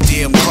Lux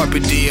DM, Carpe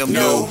Diem,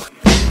 no.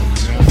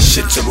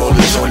 Shit to roll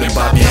a joint and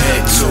bob your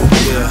head to,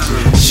 yeah.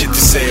 Shit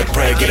to say a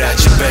prayer, get out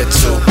your bed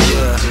to,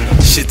 yeah.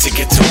 Shit to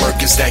get to work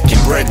and stack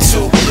your bread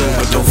to, yeah.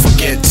 But don't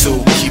forget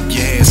to keep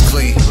your hands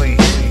clean.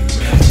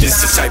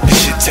 This the type of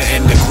shit to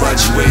end a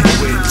grudge with.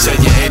 Tell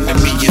your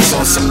enemy it's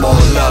on some more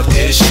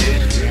love-ish.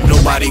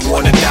 Nobody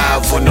wanna die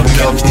when I'm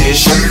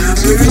dumb-ish.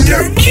 Living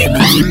dirt, keep your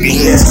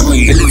hands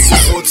clean. It's a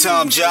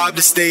full-time job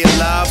to stay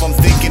alive. I'm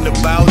thinking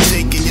about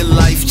taking your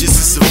life just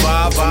to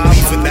survive. I'm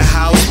leaving the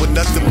house with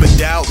nothing but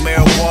doubt.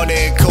 Marijuana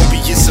and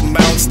copious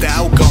amounts. The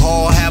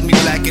alcohol have me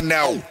blacking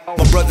out.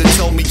 My brother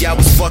told me I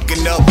was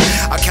fucking up.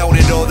 I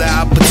counted all the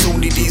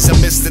opportunities I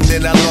missed and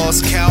then I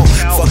lost count.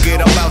 Fuck it,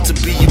 I'm about to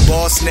be your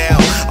boss now.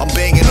 I'm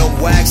banging on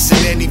wax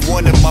and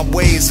anyone in my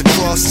way is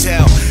across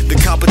town. The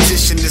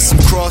competition is some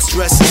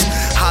cross-dressers.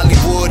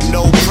 Hollywood,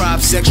 no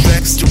props,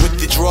 extra with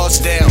the drawers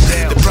down.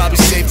 They're probably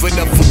saving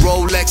up for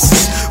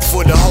Rolexes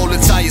for the whole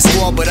entire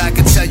squad, but I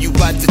can tell you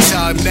about the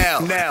time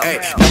now.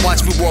 Hey, now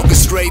watch me walk a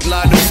straight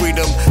line to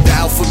freedom. The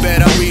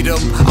alphabet, I read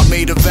them. I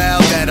made a vow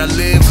that I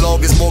live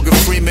long as Morgan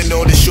Freeman.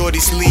 All the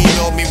shorties lean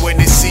on me when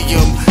they see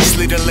him.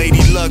 Slid a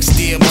Lady Lux,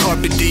 DM,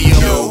 Carpe Diem.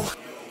 Yo.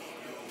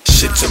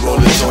 Shit to roll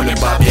a joint and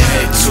bob your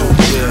head to.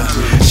 Yeah.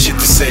 Shit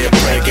to say a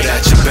prayer, get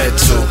out your bed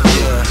to.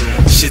 Yeah.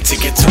 Shit to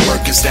get to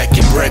work and stack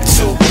your bread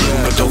to.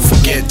 Yeah. But don't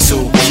forget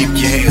to keep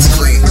your hands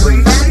clean.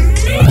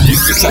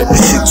 This the type of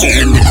shit to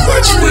end the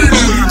grudge with.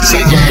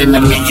 Say your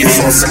enemy gets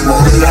on some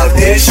more love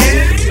this shit.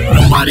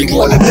 Nobody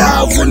wanna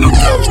die when I'm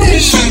out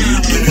this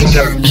shit. Give it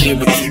dirt, kid,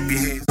 but keep your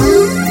hands.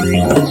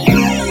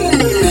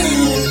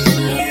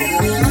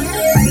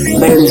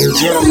 Ladies and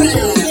gentlemen,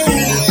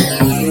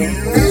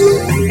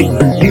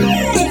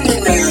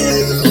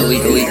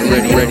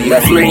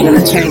 Left Lane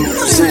Entertainment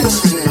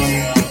presents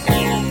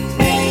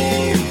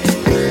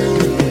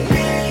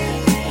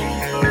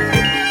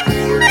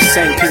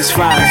St. Peace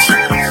Vibes.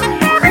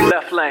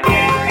 Left Lane.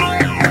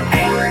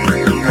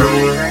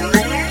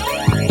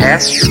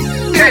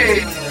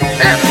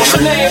 What's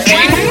your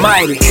name?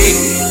 Mighty.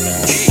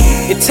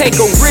 It take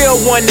a real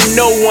one to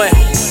know one.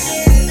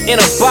 In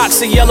a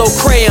box of yellow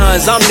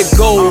crayons, I'm the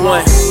gold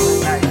one.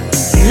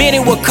 Many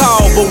were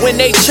called, but when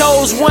they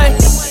chose one,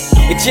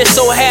 it just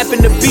so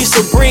happened to be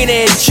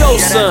Sabrina and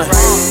Joe's son.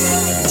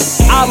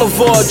 Olive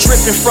oil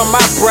dripping from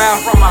my brow.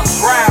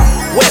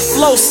 Wet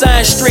flow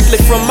sign strictly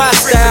from my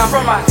style.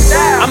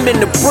 I'm in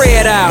the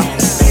bread aisle,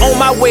 on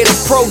my way to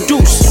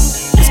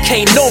produce. Cause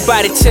can't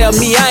nobody tell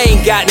me I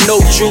ain't got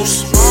no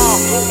juice.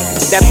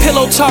 That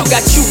pillow talk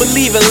got you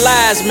believing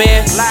lies,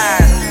 man.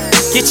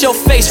 Get your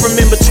face from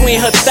in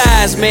between her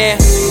thighs, man.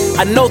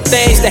 I know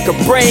things that could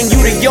bring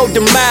you to your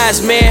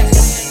demise, man.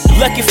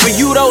 Lucky for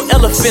you though,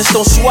 elephants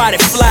don't swat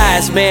at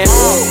flies, man.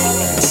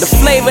 The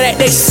flavor that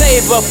they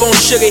save up on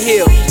Sugar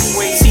Hill.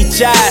 See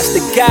Jives,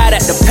 the guy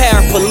that the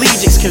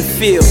paraplegics can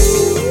feel.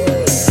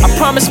 I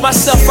promised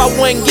myself I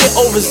wouldn't get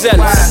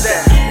overzealous.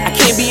 I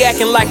can't be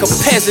acting like a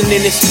peasant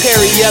in this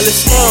Perry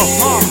Ellis.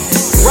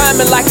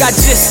 Rhyming like I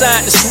just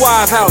signed the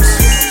Suave House.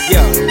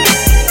 Yeah.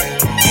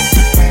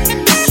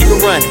 Keep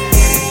it running.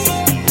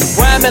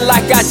 Rhyming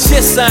like I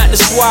just signed the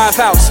Suave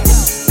House.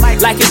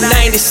 Like in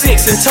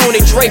 96 and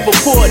Tony Draper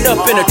pulled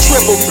up in a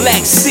triple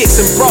black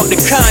 6 and brought the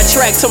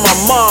contract to my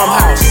mom's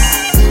house.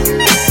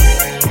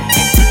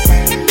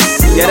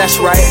 Yeah, that's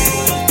right.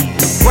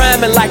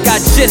 Rhyming like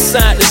I just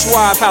signed the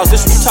Suave House.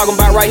 This what you talking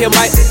about right here,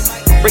 Mike?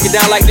 Break it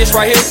down like this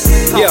right here.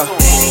 Yeah.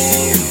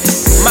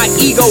 My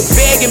ego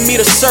begging me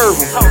to serve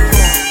him.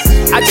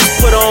 I just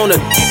put on a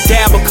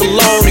dab of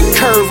cologne and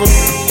curve him.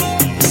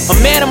 A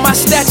man of my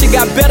stature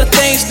got better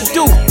things to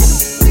do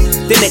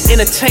than to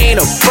entertain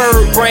a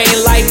bird brain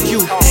like you.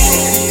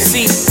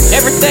 See,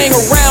 everything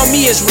around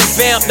me is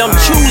revamped. I'm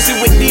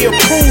choosing with the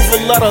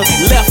approval of the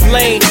Left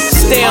Lane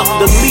stamp.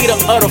 The leader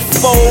of the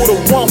foe, the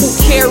one who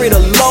carried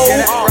the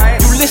load.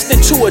 You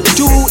listening to a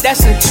dude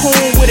that's in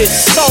tune with his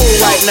soul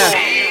right now.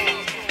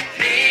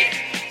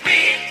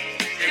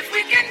 If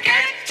we can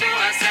get to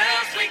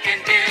ourselves, we can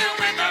deal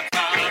with the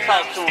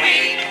problems.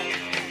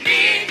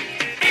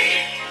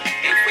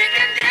 If we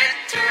can get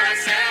to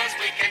ourselves,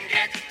 we can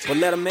get to. But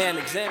let a man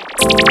examine.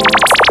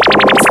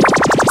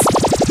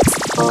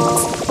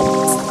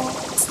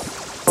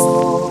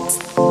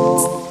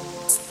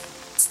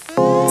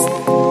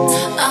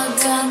 I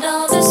got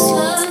all this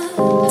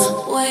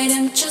love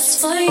waiting just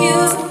for you.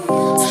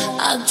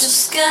 I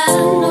just gotta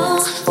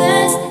know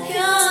that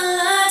your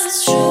love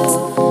is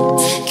true.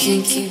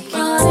 Can't keep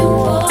running,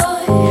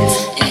 boy,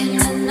 in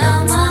and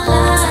out my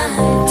life.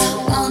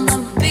 Wanna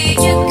be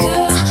your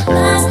girl,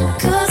 not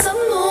 'cause I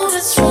move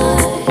it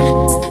right.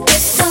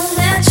 If I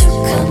let you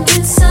come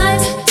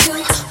inside,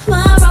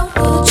 tomorrow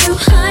would you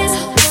hide?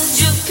 Would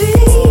you be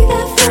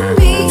there for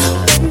me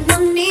when I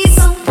need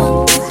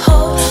someone to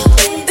hold?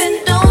 Baby,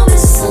 don't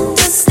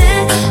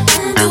misunderstand.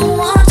 I don't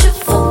want you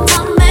for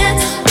my man.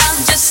 I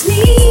just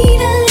need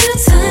a little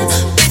time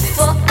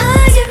before I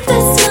get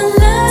this my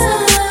love.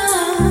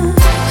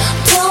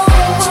 Don't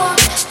walk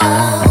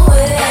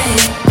away,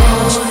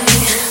 boy.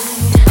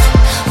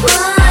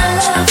 My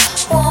love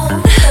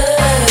won't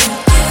hurt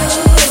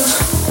you.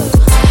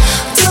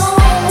 Don't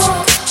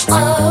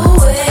walk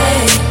away,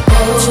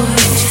 boy.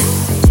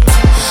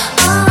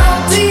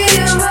 I'll be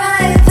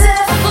right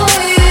there for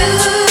you.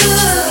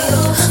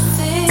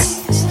 Things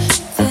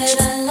that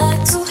I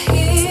like to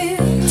hear.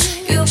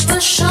 You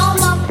push all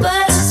my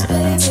buttons,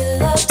 baby.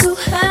 Love to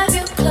have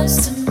you close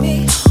to me.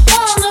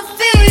 Wanna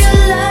feel your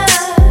love.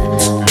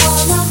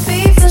 Wanna be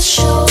for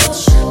sure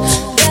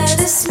that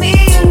it's me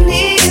you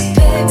need,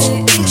 baby.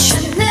 Each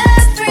and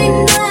every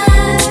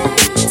night.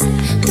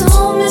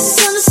 Don't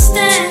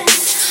misunderstand.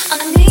 I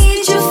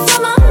need you for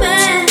my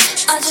man.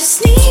 I just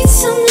need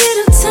some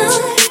little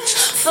time.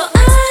 For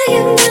I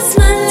am just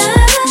my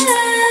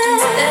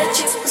life. That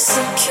you are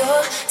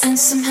secure and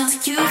somehow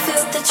you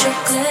feel that you're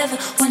clever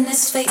when When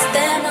there's fate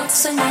that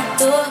knocks on your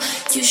door,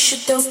 you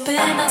should open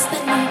up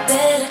and know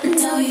better. I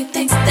know you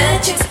think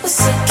that you were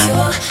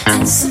secure,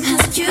 and somehow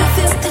you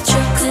feel that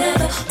you're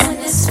clever. When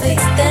there's fate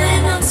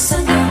that knocks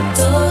on your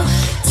door,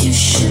 you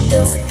should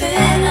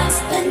open up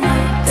and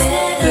know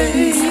better.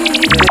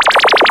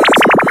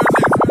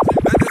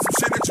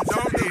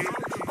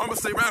 I'ma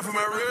stay right for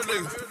my real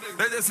niggas.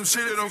 That's just some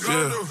shit that I'm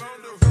gonna do.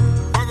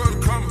 Fuck up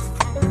the commas.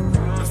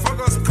 Let's fuck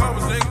up some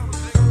commas, nigga.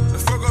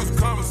 Let's fuck up some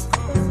commas.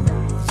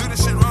 Do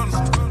this shit wrong.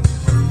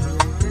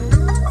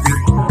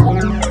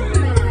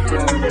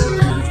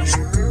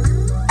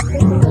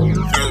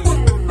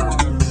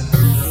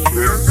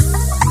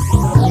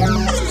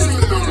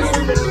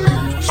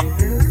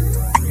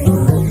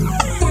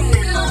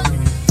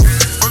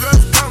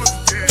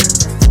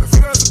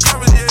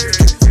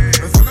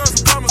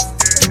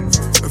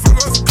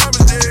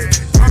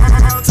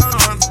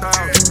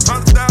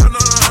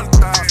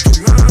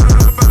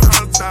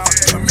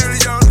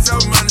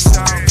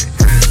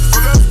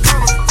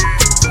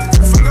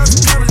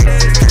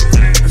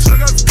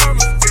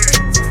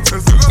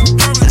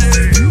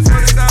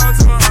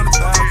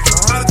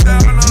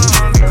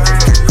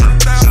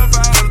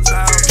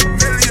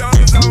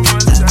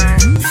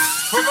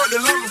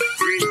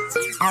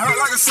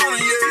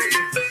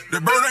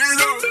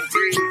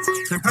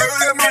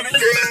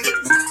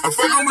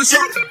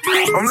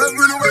 I'm loving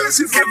the way that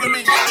she fucking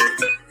me.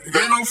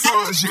 Ain't no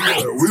fuss,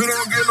 yeah. We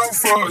don't get no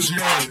fuss,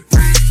 yeah.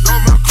 Throw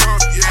my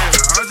cup, yeah.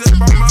 I just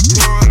bought my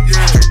plug,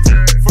 yeah.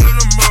 Full of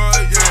the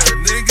mud,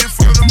 yeah. Nigga get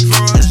full of them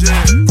drugs, yeah.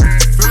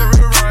 Feeling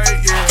real right,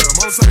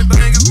 yeah. Most of the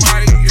thing is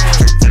Mike, yeah.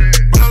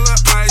 Bottle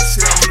of ice,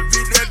 yeah. Wanna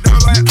beat that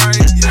dog like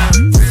ice, yeah.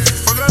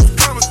 Fuck up the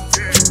commas,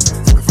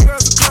 fuck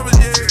up the commas,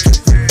 yeah.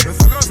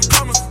 Fuck up the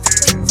commas,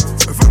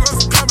 fuck up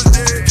the commas,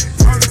 yeah.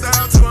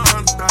 100,000 to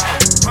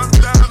 100,000,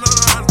 100,000 to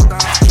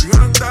 100,000,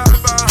 300,000.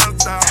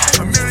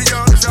 $1 million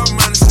is your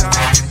money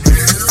style.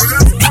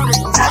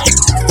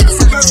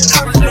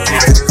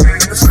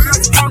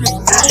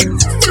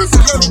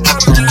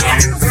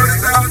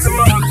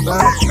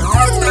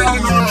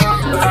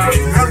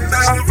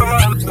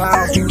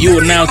 You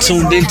are now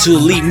tuned into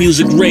Elite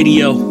Music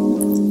Radio.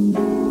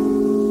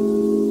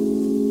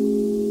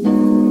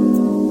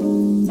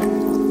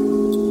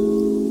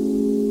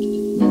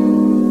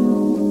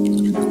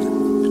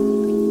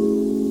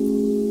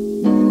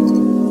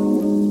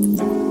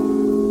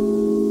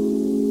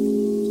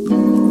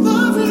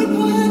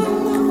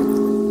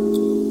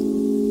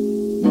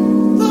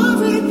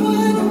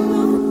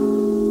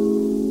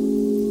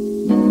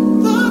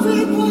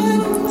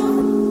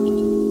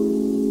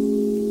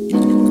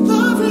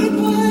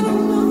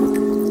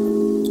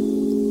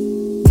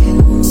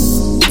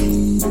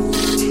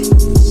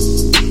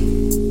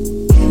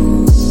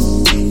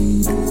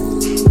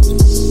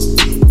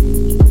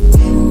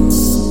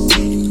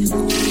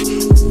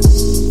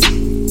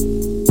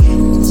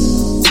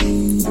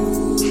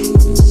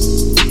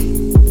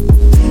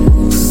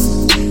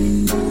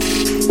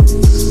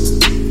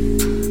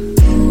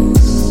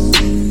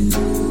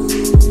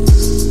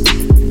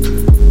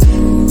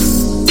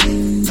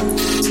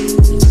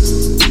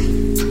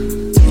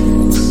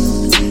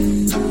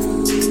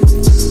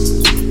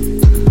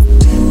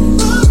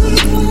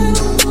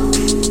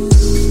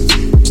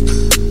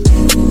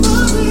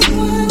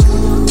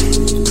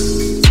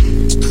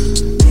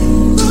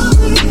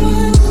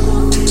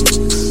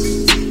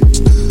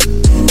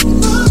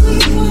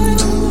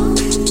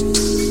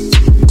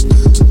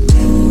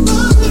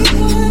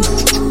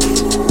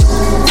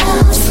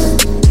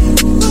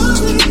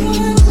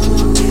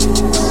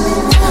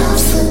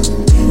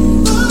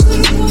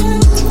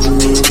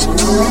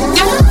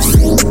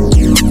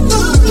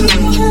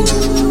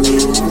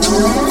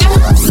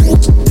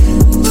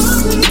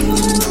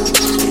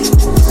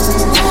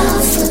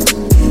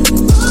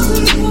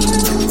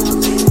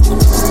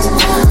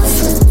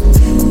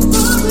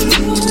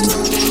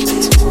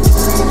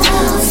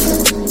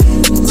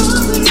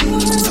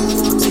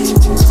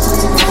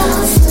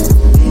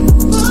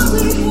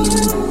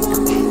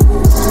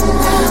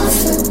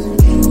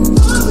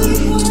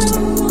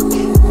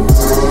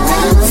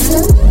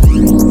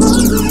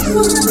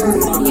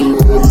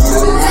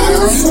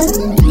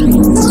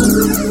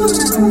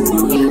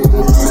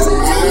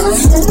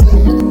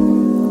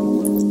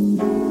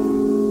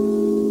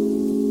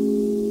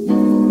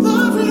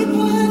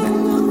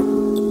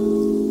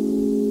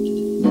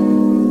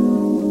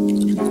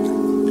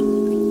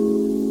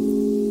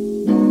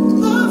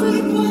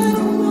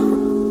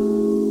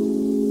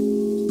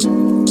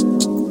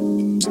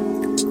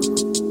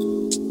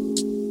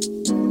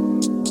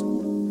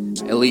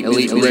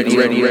 Elite ready.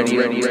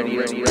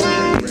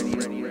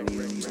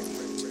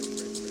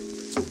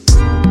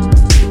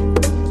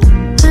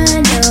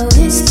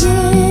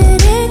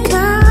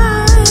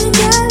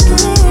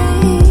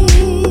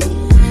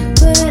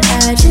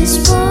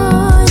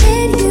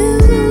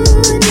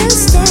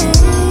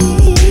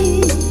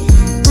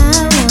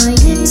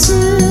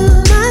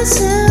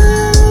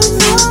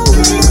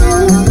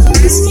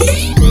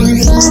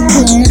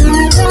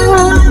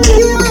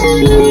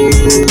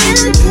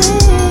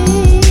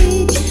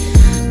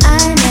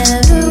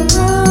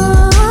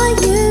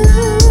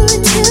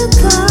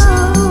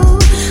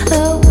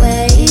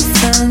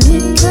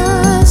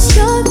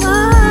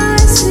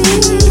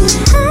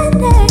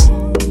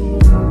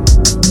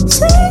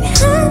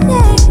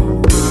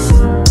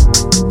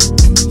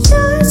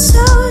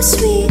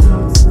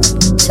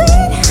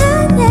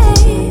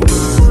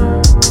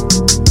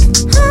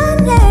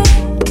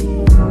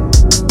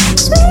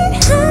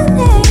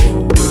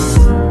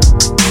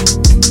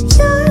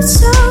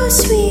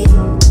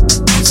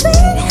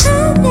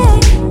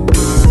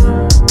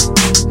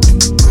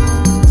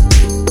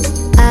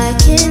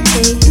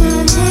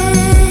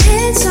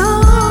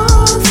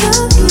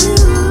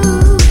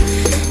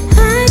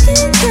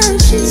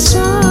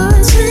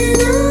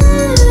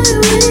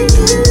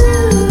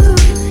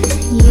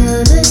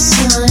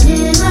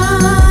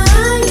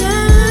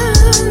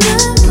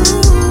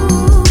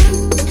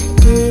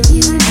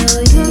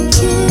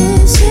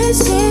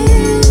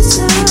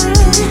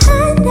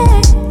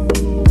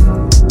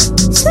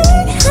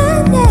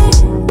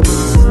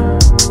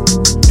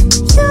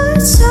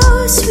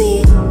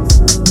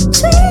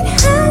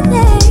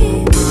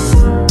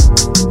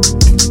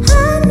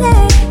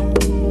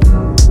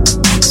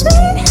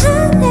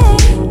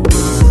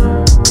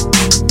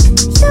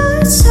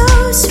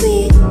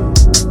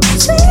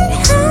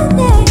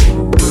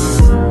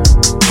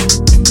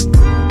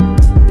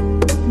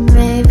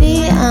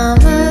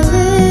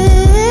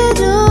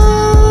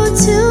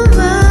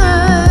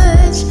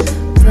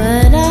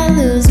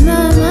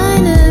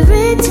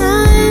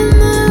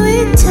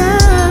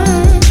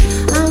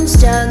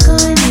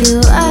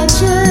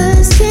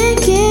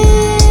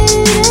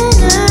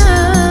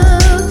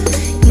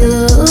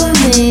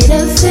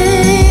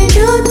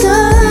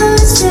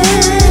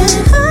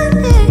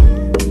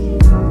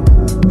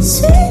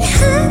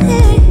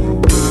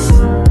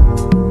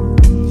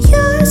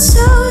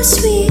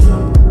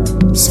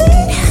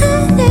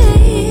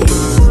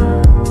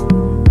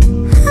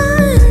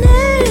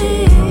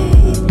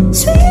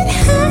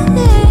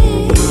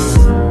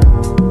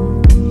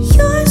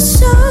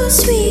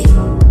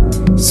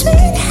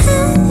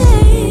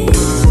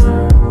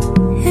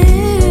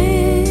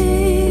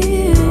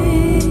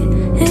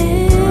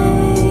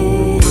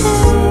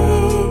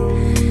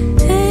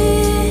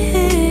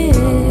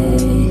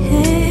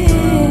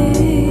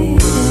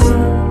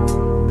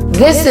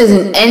 This is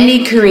an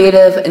Indie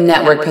Creative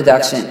Network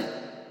production.